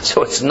kings.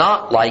 So it's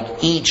not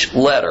like each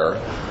letter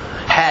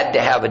had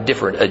to have a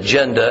different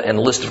agenda and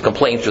list of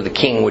complaints or the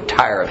king would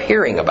tire of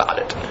hearing about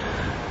it.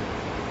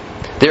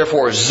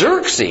 Therefore,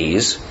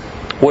 Xerxes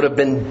would have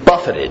been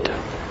buffeted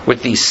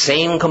with these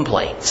same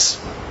complaints.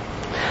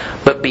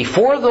 But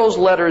before those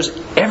letters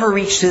ever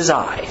reached his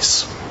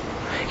eyes,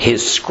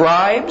 his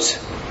scribes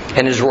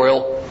and his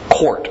royal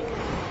court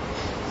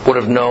would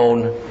have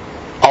known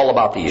all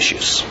about the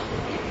issues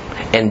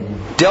and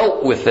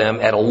dealt with them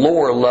at a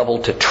lower level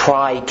to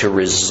try to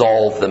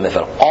resolve them if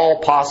at all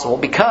possible,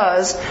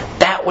 because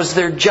that was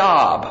their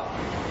job.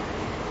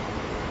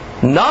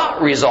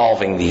 Not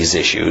resolving these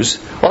issues,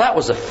 well, that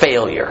was a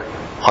failure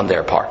on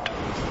their part.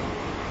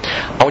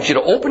 I want you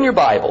to open your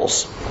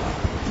Bibles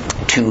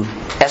to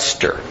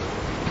Esther,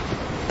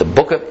 the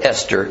book of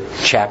Esther,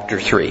 chapter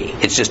 3.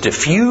 It's just a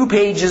few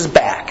pages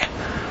back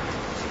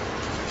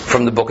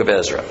from the book of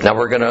Ezra. Now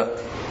we're going to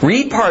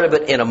read part of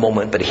it in a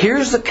moment, but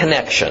here's the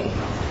connection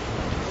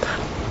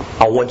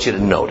I want you to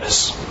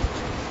notice.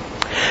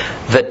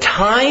 The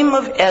time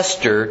of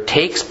Esther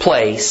takes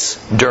place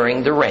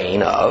during the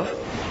reign of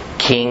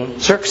King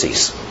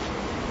Xerxes.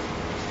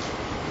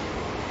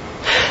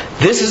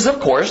 This is, of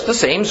course, the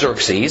same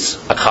Xerxes,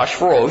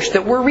 Ahasuerus,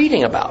 that we're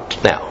reading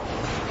about now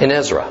in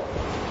Ezra.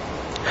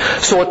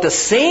 So at the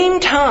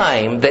same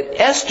time that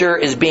Esther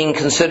is being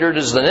considered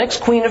as the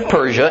next queen of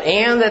Persia,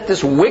 and that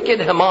this wicked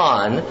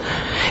Haman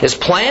is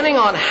planning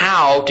on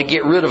how to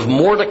get rid of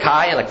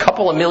Mordecai and a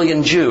couple of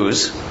million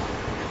Jews,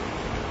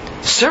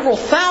 several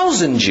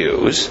thousand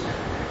Jews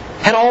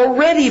had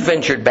already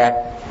ventured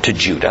back to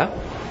Judah,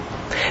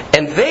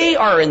 and they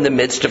are in the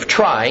midst of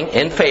trying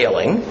and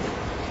failing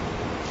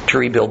to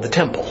rebuild the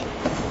temple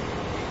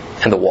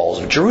and the walls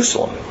of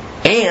Jerusalem.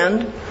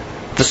 And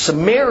the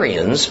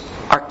Sumerians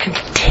are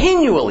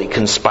continually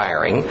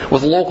conspiring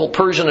with local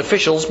Persian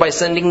officials by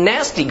sending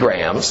nasty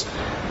grams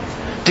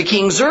to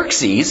King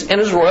Xerxes and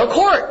his royal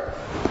court.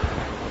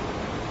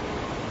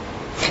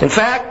 In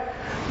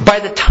fact, by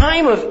the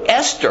time of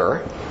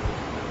Esther,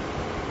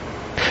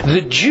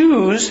 the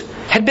Jews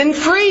had been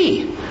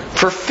free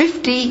for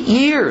 50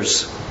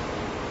 years.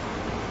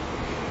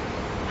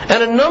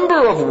 And a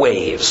number of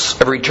waves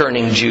of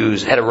returning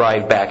Jews had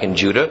arrived back in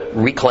Judah,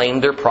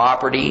 reclaimed their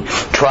property,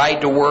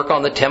 tried to work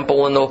on the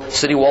temple and the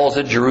city walls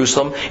of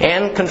Jerusalem,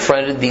 and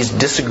confronted these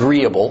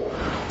disagreeable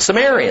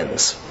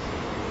Sumerians.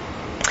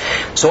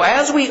 So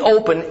as we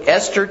open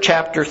Esther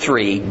chapter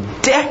 3,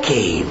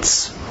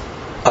 decades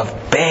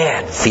of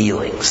bad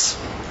feelings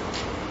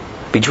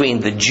between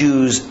the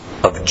Jews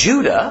of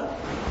Judah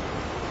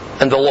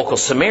and the local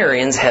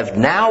Sumerians have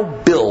now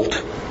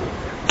built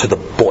to the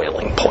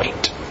boiling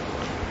point.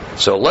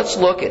 So let's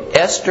look at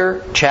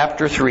Esther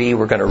chapter 3.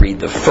 We're going to read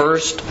the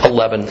first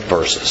 11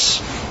 verses.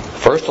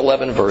 First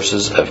 11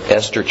 verses of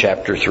Esther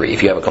chapter 3.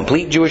 If you have a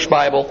complete Jewish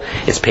Bible,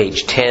 it's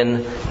page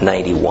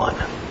 1091.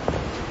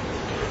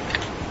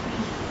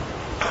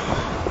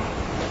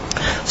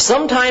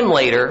 Sometime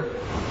later,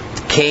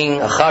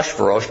 King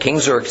Ahasuerus, King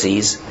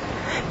Xerxes,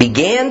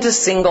 began to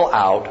single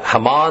out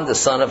Haman the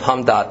son of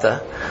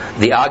Hamdatha,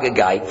 the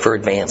Agagite, for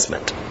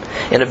advancement.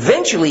 And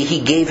eventually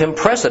he gave him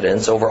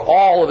precedence over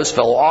all of his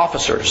fellow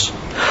officers.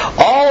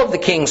 All of the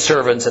king's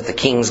servants at the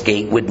king's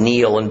gate would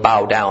kneel and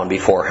bow down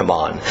before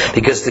Haman,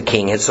 because the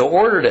king had so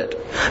ordered it.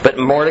 But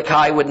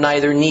Mordecai would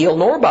neither kneel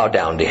nor bow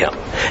down to him.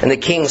 And the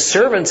king's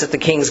servants at the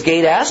king's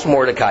gate asked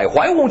Mordecai,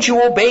 "Why won't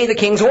you obey the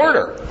king's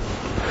order?"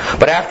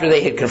 But after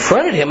they had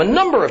confronted him a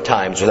number of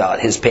times without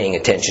his paying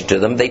attention to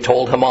them, they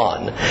told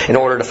Haman, in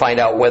order to find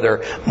out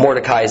whether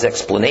Mordecai's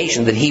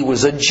explanation that he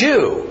was a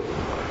Jew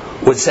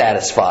would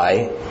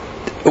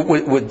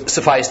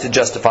suffice to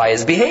justify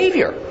his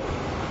behavior.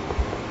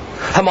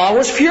 Haman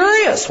was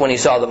furious when he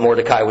saw that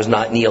Mordecai was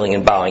not kneeling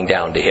and bowing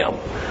down to him.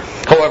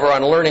 However,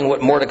 on learning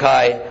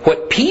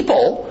what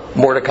people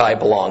Mordecai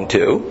belonged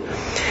to,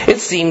 it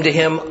seemed to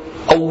him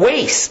a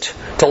waste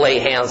to lay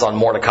hands on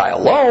Mordecai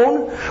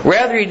alone.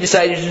 Rather, he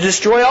decided to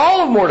destroy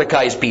all of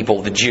Mordecai's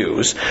people, the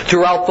Jews,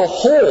 throughout the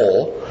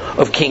whole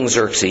of King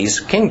Xerxes'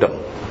 kingdom.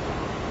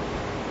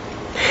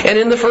 And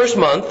in the first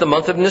month, the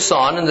month of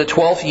Nisan, in the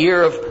 12th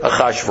year of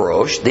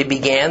Ahasuerus, they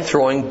began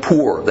throwing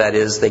pur, that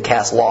is, they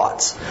cast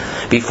lots,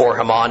 before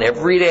Haman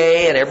every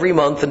day and every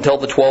month until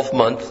the 12th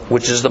month,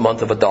 which is the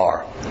month of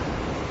Adar.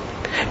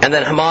 And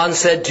then Haman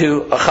said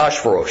to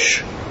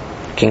Ahasuerus,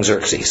 King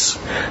Xerxes,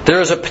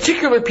 there is a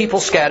particular people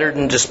scattered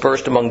and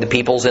dispersed among the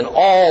peoples in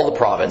all the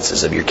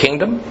provinces of your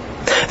kingdom.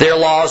 Their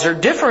laws are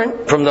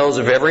different from those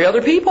of every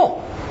other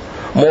people.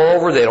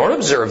 Moreover, they don't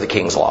observe the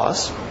king's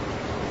laws.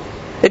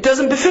 It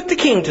doesn't befit the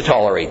king to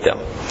tolerate them.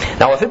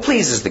 Now, if it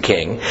pleases the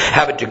king,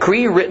 have a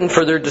decree written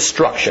for their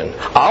destruction.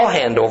 I'll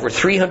hand over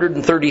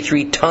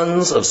 333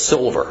 tons of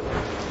silver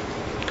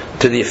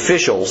to the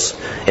officials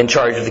in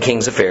charge of the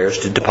king's affairs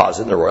to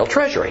deposit in the royal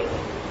treasury.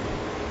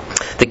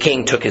 The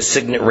king took his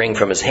signet ring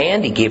from his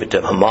hand. He gave it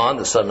to Haman,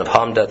 the son of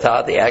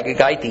Hammedatha, the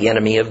Agagite, the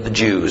enemy of the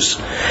Jews.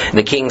 And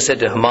the king said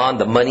to Haman,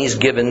 the money's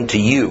given to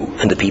you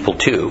and the people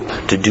too,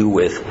 to do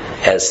with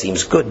as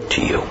seems good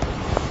to you.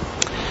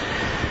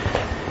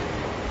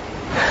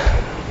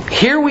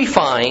 Here we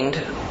find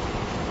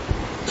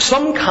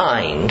some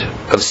kind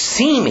of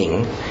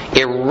seeming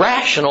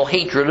irrational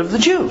hatred of the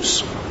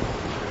Jews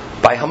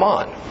by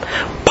Haman.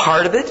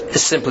 Part of it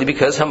is simply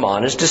because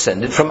Haman is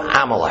descended from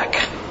Amalek,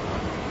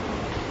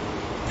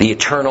 the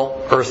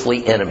eternal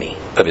earthly enemy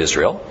of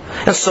Israel.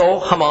 And so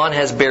Haman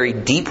has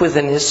buried deep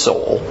within his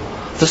soul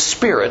the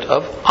spirit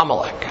of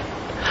Amalek.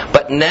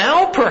 But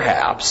now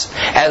perhaps,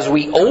 as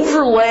we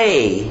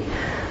overlay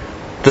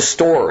the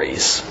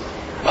stories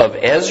of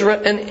Ezra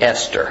and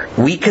Esther,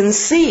 we can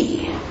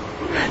see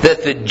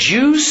that the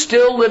Jews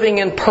still living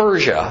in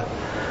Persia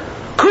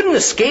couldn't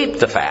escape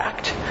the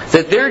fact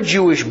that their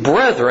Jewish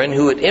brethren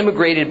who had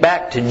immigrated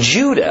back to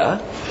Judah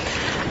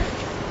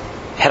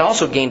had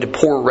also gained a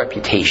poor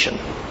reputation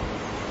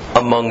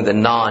among the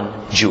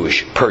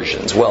non-Jewish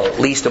Persians. Well, at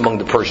least among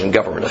the Persian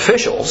government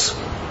officials,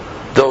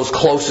 those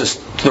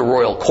closest to the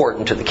royal court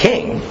and to the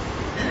king.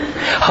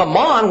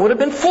 Haman would have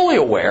been fully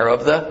aware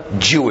of the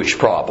Jewish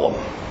problem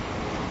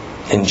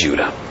in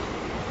Judah.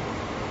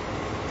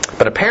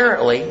 But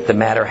apparently the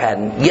matter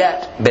hadn't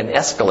yet been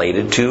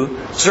escalated to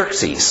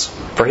Xerxes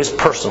for his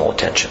personal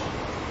attention.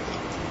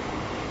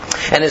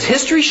 And as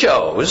history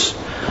shows,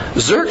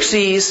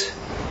 Xerxes,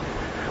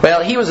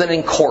 well, he was an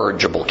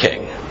incorrigible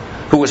king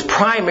who was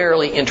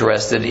primarily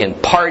interested in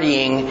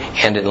partying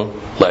and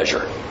in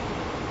leisure.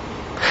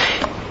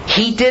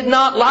 He did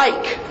not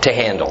like to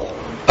handle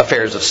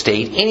affairs of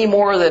state any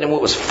more than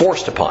what was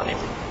forced upon him.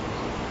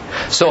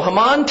 So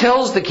Haman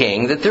tells the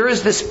king that there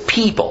is this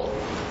people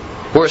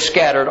who are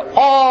scattered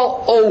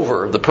all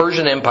over the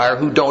Persian Empire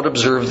who don't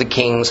observe the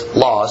king's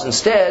laws.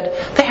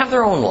 Instead, they have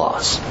their own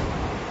laws.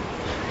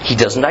 He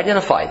doesn't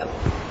identify them,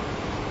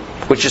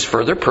 which is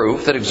further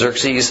proof that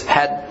Xerxes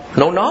had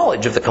no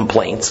knowledge of the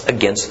complaints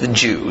against the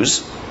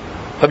Jews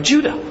of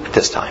Judah at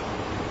this time.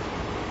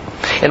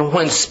 And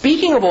when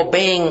speaking of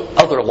obeying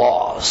other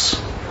laws,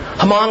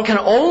 Haman can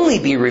only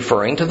be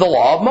referring to the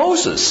law of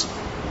Moses,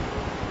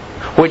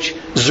 which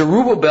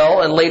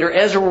Zerubbabel and later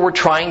Ezra were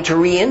trying to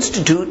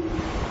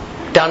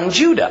reinstitute down in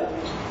Judah.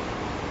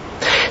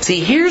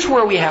 See, here's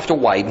where we have to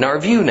widen our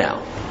view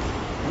now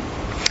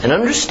and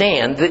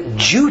understand that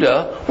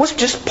Judah was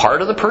just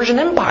part of the Persian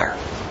Empire.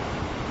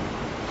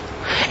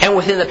 And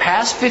within the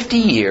past 50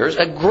 years,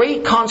 a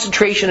great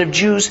concentration of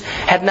Jews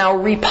had now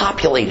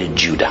repopulated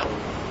Judah.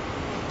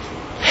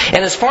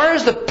 And as far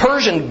as the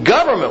Persian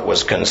government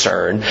was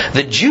concerned,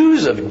 the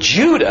Jews of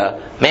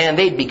Judah, man,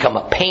 they'd become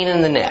a pain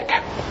in the neck.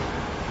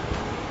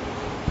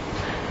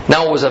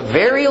 Now, it was a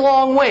very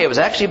long way. It was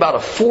actually about a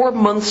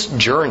 4-month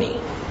journey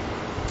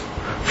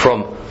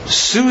from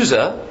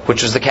Susa,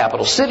 which was the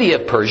capital city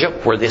of Persia,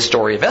 where the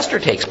story of Esther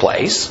takes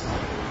place,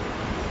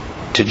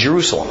 to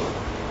Jerusalem.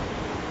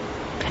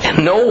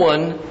 And no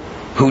one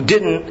who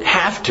didn't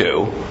have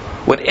to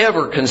would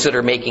ever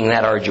consider making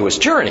that arduous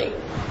journey.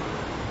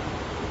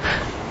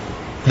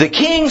 The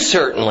king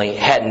certainly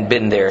hadn't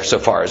been there so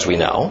far as we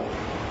know,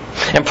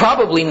 and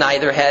probably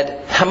neither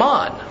had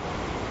Haman.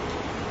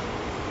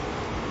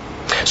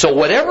 So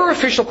whatever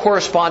official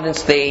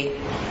correspondence they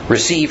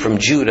received from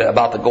Judah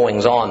about the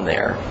goings-on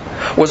there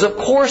was of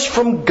course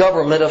from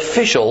government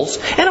officials,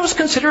 and it was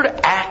considered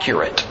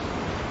accurate,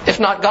 if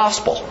not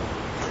gospel.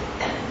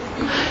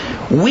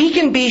 We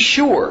can be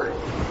sure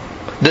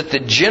that the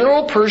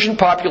general Persian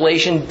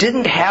population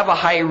didn't have a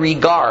high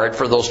regard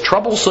for those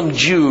troublesome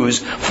Jews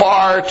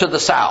far to the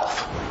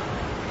south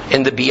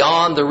in the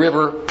beyond the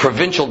river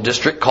provincial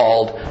district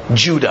called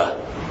Judah.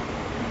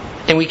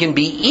 And we can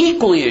be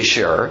equally as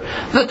sure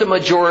that the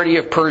majority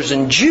of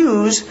Persian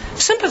Jews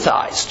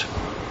sympathized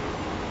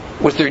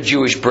with their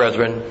Jewish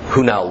brethren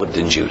who now lived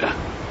in Judah.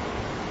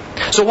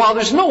 So while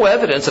there's no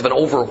evidence of an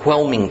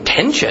overwhelming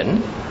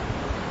tension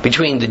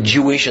between the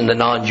Jewish and the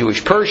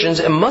non-Jewish Persians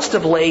and must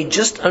have laid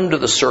just under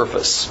the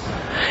surface.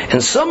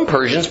 And some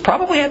Persians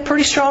probably had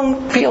pretty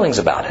strong feelings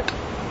about it.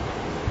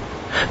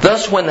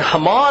 Thus, when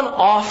Haman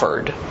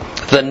offered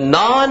the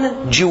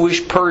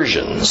non-Jewish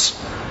Persians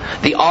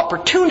the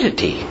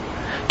opportunity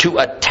to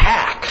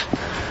attack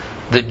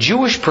the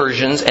Jewish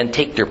Persians and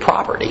take their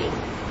property,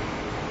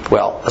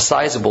 well, a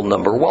sizable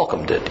number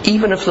welcomed it,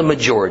 even if the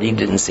majority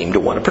didn't seem to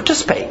want to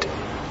participate.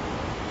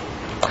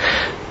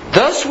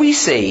 Thus we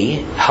see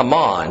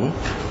Haman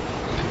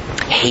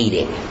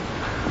hating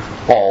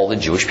all the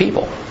Jewish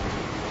people,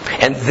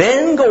 and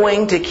then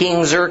going to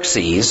King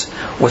Xerxes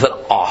with an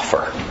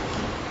offer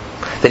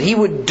that he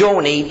would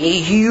donate a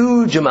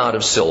huge amount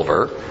of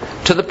silver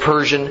to the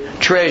Persian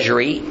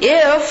treasury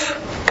if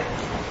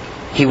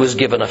he was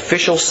given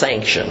official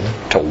sanction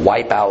to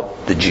wipe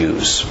out the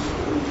Jews.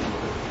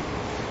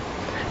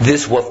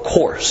 This, of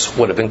course,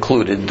 would have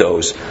included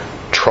those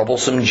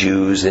troublesome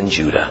Jews in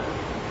Judah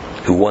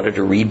who wanted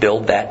to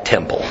rebuild that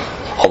temple,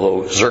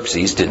 although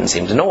Xerxes didn't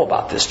seem to know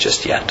about this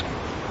just yet.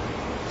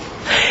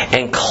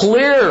 And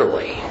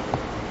clearly,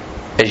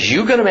 as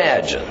you can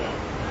imagine,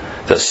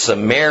 the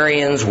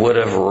Sumerians would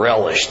have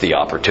relished the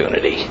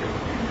opportunity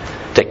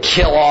to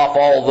kill off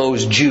all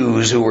those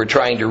Jews who were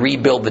trying to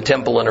rebuild the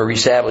temple and to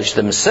reestablish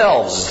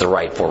themselves as the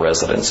rightful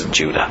residents of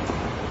Judah.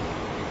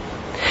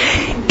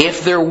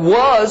 If there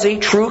was a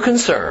true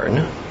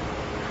concern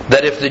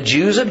that if the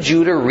Jews of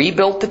Judah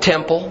rebuilt the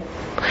temple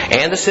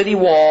and the city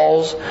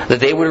walls, that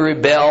they would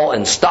rebel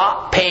and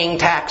stop paying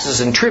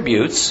taxes and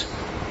tributes,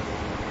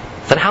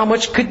 then how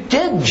much could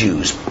dead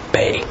Jews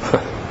pay?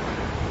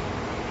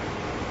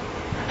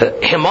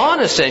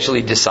 Haman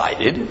essentially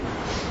decided,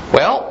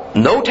 well,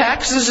 no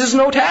taxes is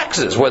no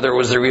taxes, whether it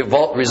was the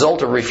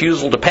result of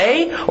refusal to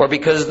pay or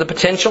because the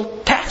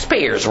potential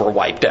taxpayers were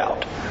wiped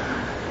out.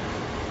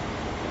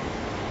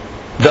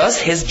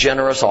 Thus his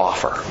generous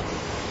offer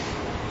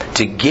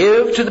to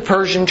give to the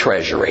Persian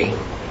treasury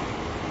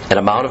an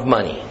amount of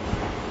money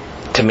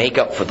to make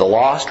up for the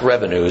lost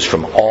revenues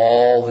from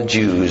all the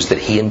Jews that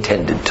he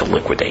intended to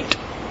liquidate.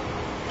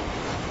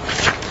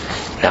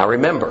 Now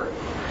remember,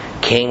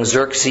 King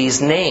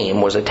Xerxes'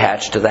 name was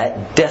attached to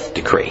that death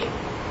decree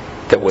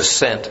that was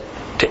sent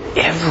to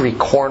every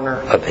corner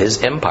of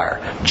his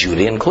empire,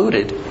 Judah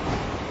included.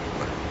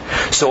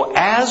 So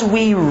as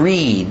we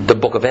read the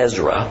book of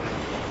Ezra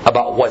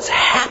about what's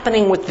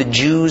happening with the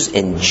Jews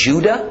in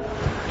Judah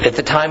at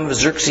the time of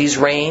Xerxes'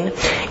 reign,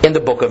 in the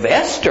book of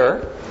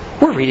Esther,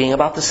 we're reading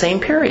about the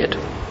same period.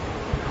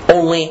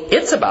 Only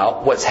it's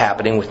about what's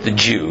happening with the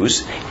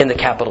Jews in the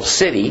capital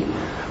city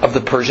of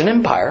the Persian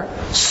Empire,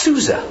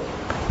 Susa.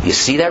 You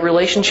see that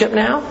relationship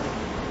now?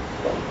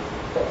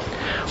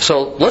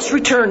 So let's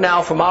return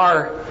now from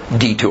our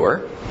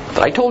detour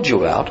that I told you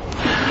about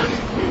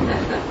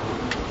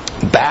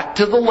back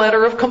to the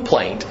letter of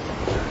complaint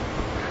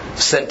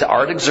sent to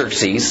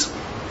Artaxerxes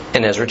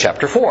in Ezra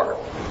chapter 4.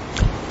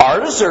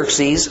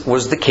 Artaxerxes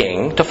was the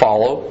king to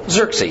follow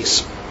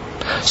Xerxes.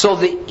 So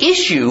the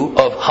issue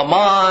of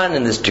Haman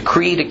and this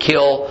decree to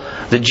kill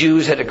the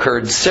Jews had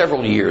occurred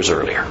several years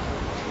earlier.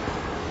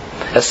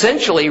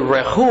 Essentially,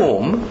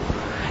 Rehum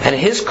and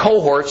his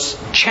cohorts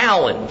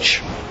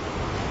challenge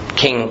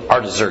King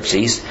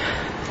Artaxerxes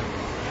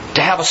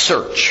to have a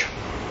search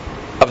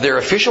of their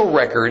official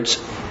records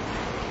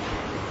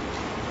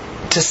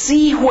to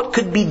see what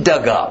could be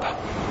dug up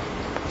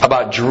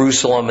about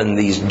Jerusalem and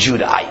these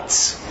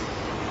Judahites.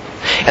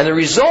 And the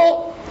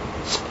result,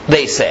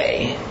 they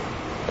say,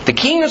 the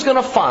king is going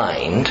to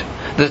find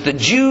that the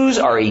Jews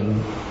are a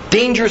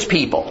dangerous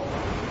people.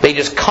 They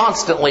just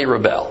constantly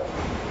rebel.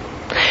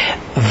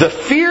 The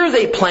fear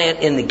they plant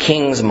in the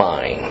king's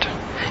mind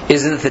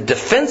is that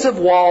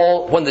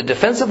when the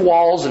defensive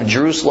walls of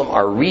Jerusalem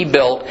are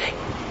rebuilt,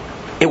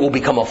 it will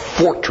become a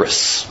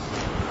fortress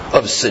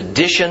of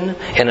sedition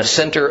and a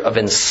center of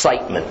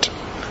incitement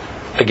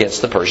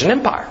against the Persian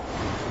Empire.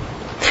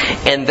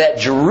 And that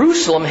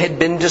Jerusalem had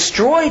been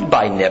destroyed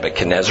by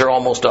Nebuchadnezzar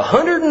almost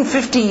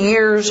 150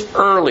 years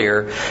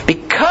earlier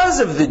because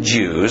of the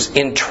Jews'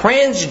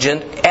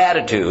 intransigent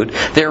attitude,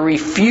 their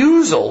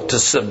refusal to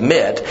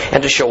submit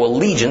and to show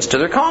allegiance to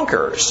their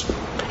conquerors.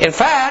 In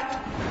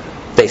fact,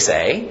 they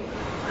say,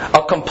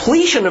 a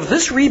completion of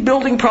this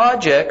rebuilding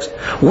project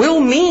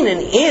will mean an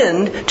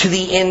end to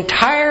the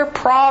entire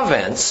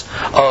province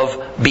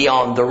of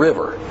beyond the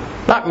river,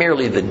 not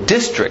merely the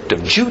district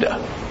of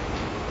Judah.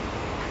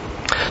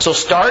 So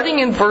starting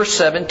in verse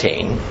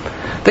 17,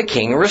 the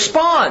king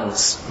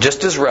responds,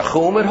 just as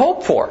Rehum had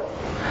hoped for.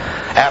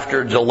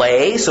 After a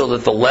delay so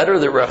that the letter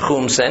that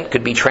Rehum sent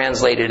could be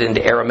translated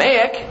into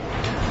Aramaic,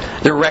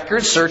 the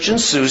record search in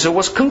Susa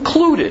was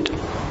concluded.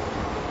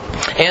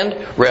 And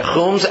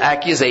Rehum's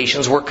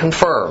accusations were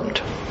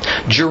confirmed.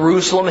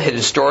 Jerusalem had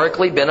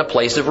historically been a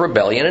place of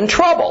rebellion and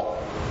trouble.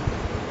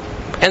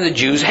 And the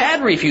Jews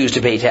had refused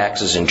to pay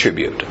taxes and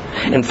tribute.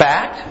 In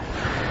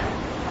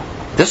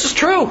fact, this is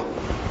true.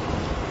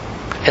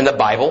 And the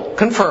Bible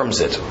confirms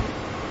it.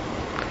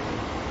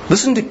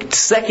 Listen to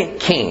 2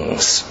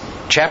 Kings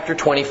chapter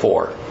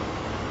 24,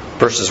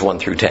 verses 1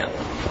 through 10.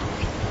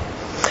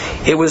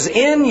 It was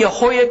in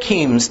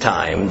Jehoiakim's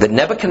time that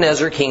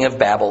Nebuchadnezzar, king of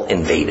Babel,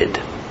 invaded.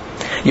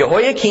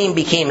 Jehoiakim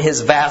became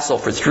his vassal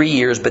for 3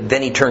 years, but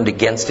then he turned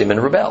against him and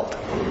rebelled.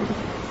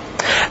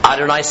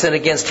 Adonai sent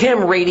against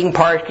him raiding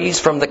parties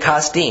from the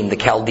Kasdim, the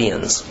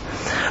Chaldeans,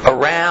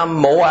 Aram,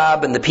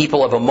 Moab, and the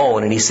people of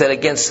Ammon, and he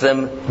sent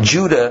them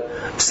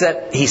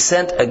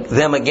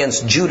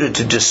against Judah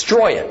to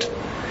destroy it,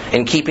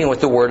 in keeping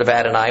with the word of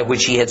Adonai,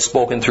 which he had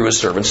spoken through his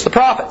servants the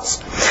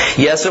prophets.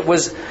 Yes, it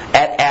was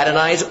at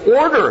Adonai's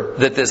order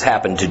that this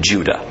happened to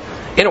Judah,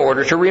 in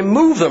order to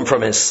remove them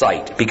from his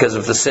sight, because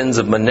of the sins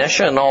of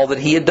Manasseh and all that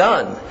he had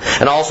done,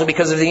 and also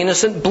because of the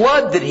innocent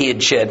blood that he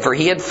had shed, for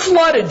he had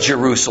flooded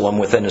Jerusalem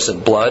with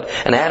innocent blood,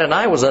 and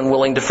Adonai was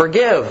unwilling to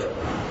forgive.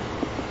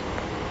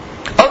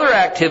 Other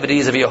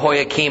activities of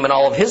Jehoiakim and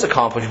all of his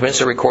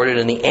accomplishments are recorded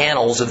in the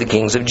annals of the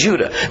kings of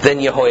Judah.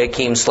 Then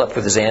Jehoiakim slept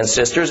with his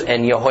ancestors,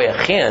 and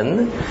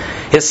Jehoiachin,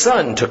 his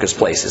son, took his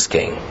place as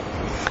king.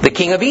 The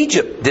king of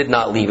Egypt did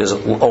not leave his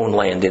own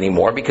land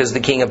anymore, because the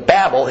king of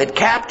Babel had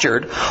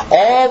captured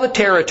all the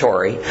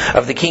territory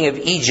of the king of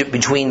Egypt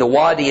between the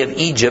Wadi of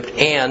Egypt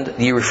and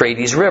the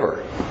Euphrates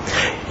River.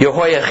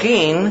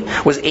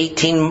 Jehoiachin was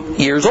 18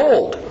 years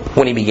old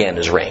when he began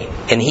his reign,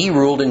 and he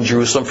ruled in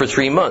Jerusalem for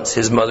 3 months.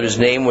 His mother's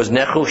name was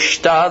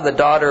Nehushta, the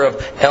daughter of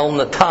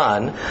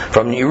Elnathan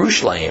from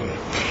Jerusalem.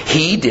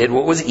 He did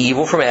what was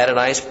evil from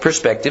Adonai's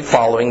perspective,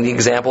 following the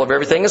example of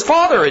everything his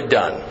father had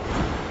done.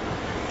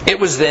 It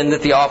was then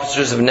that the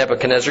officers of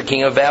Nebuchadnezzar,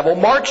 king of Babel,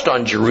 marched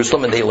on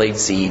Jerusalem, and they laid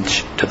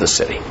siege to the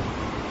city.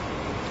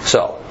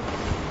 So,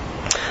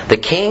 the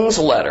king's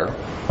letter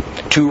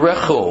to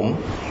Rehum,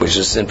 which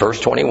is in verse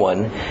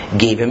 21,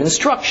 gave him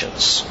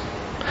instructions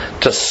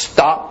to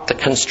stop the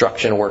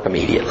construction work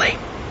immediately.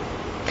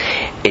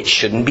 It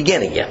shouldn't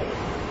begin again,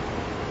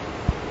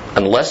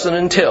 unless and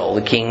until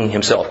the king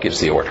himself gives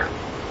the order.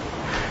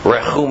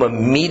 Rehum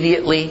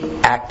immediately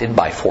acted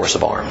by force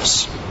of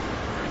arms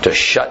to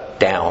shut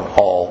down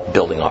all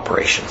building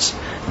operations.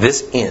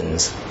 This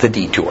ends the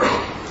detour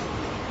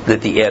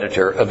that the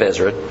editor of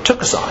Ezra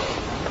took us on,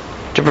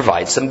 to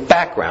provide some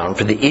background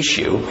for the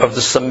issue of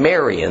the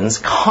Sumerians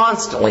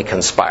constantly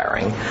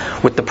conspiring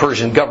with the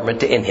Persian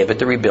government to inhibit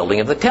the rebuilding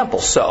of the temple.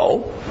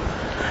 So,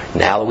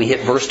 now that we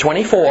hit verse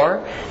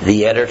 24,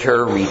 the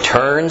editor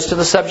returns to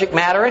the subject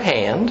matter at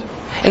hand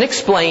and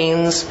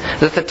explains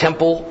that the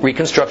temple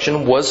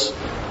reconstruction was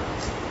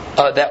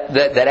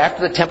that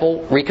after the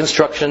temple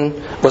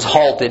reconstruction was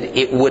halted,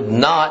 it would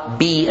not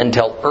be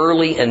until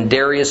early in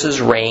Darius's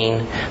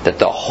reign that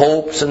the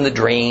hopes and the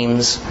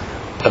dreams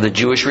of the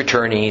Jewish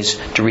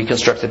returnees to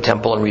reconstruct the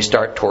temple and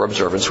restart Torah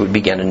observance would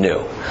begin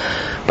anew.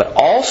 But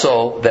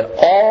also that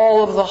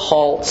all of the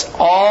halts,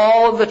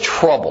 all of the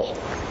trouble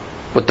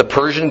with the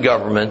Persian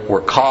government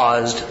were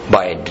caused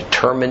by a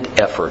determined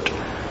effort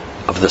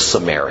of the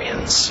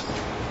Sumerians,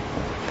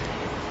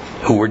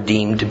 who were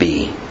deemed to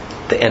be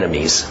the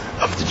enemies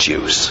of the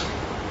Jews.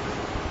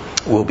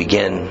 We'll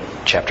begin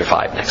chapter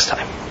 5 next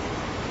time.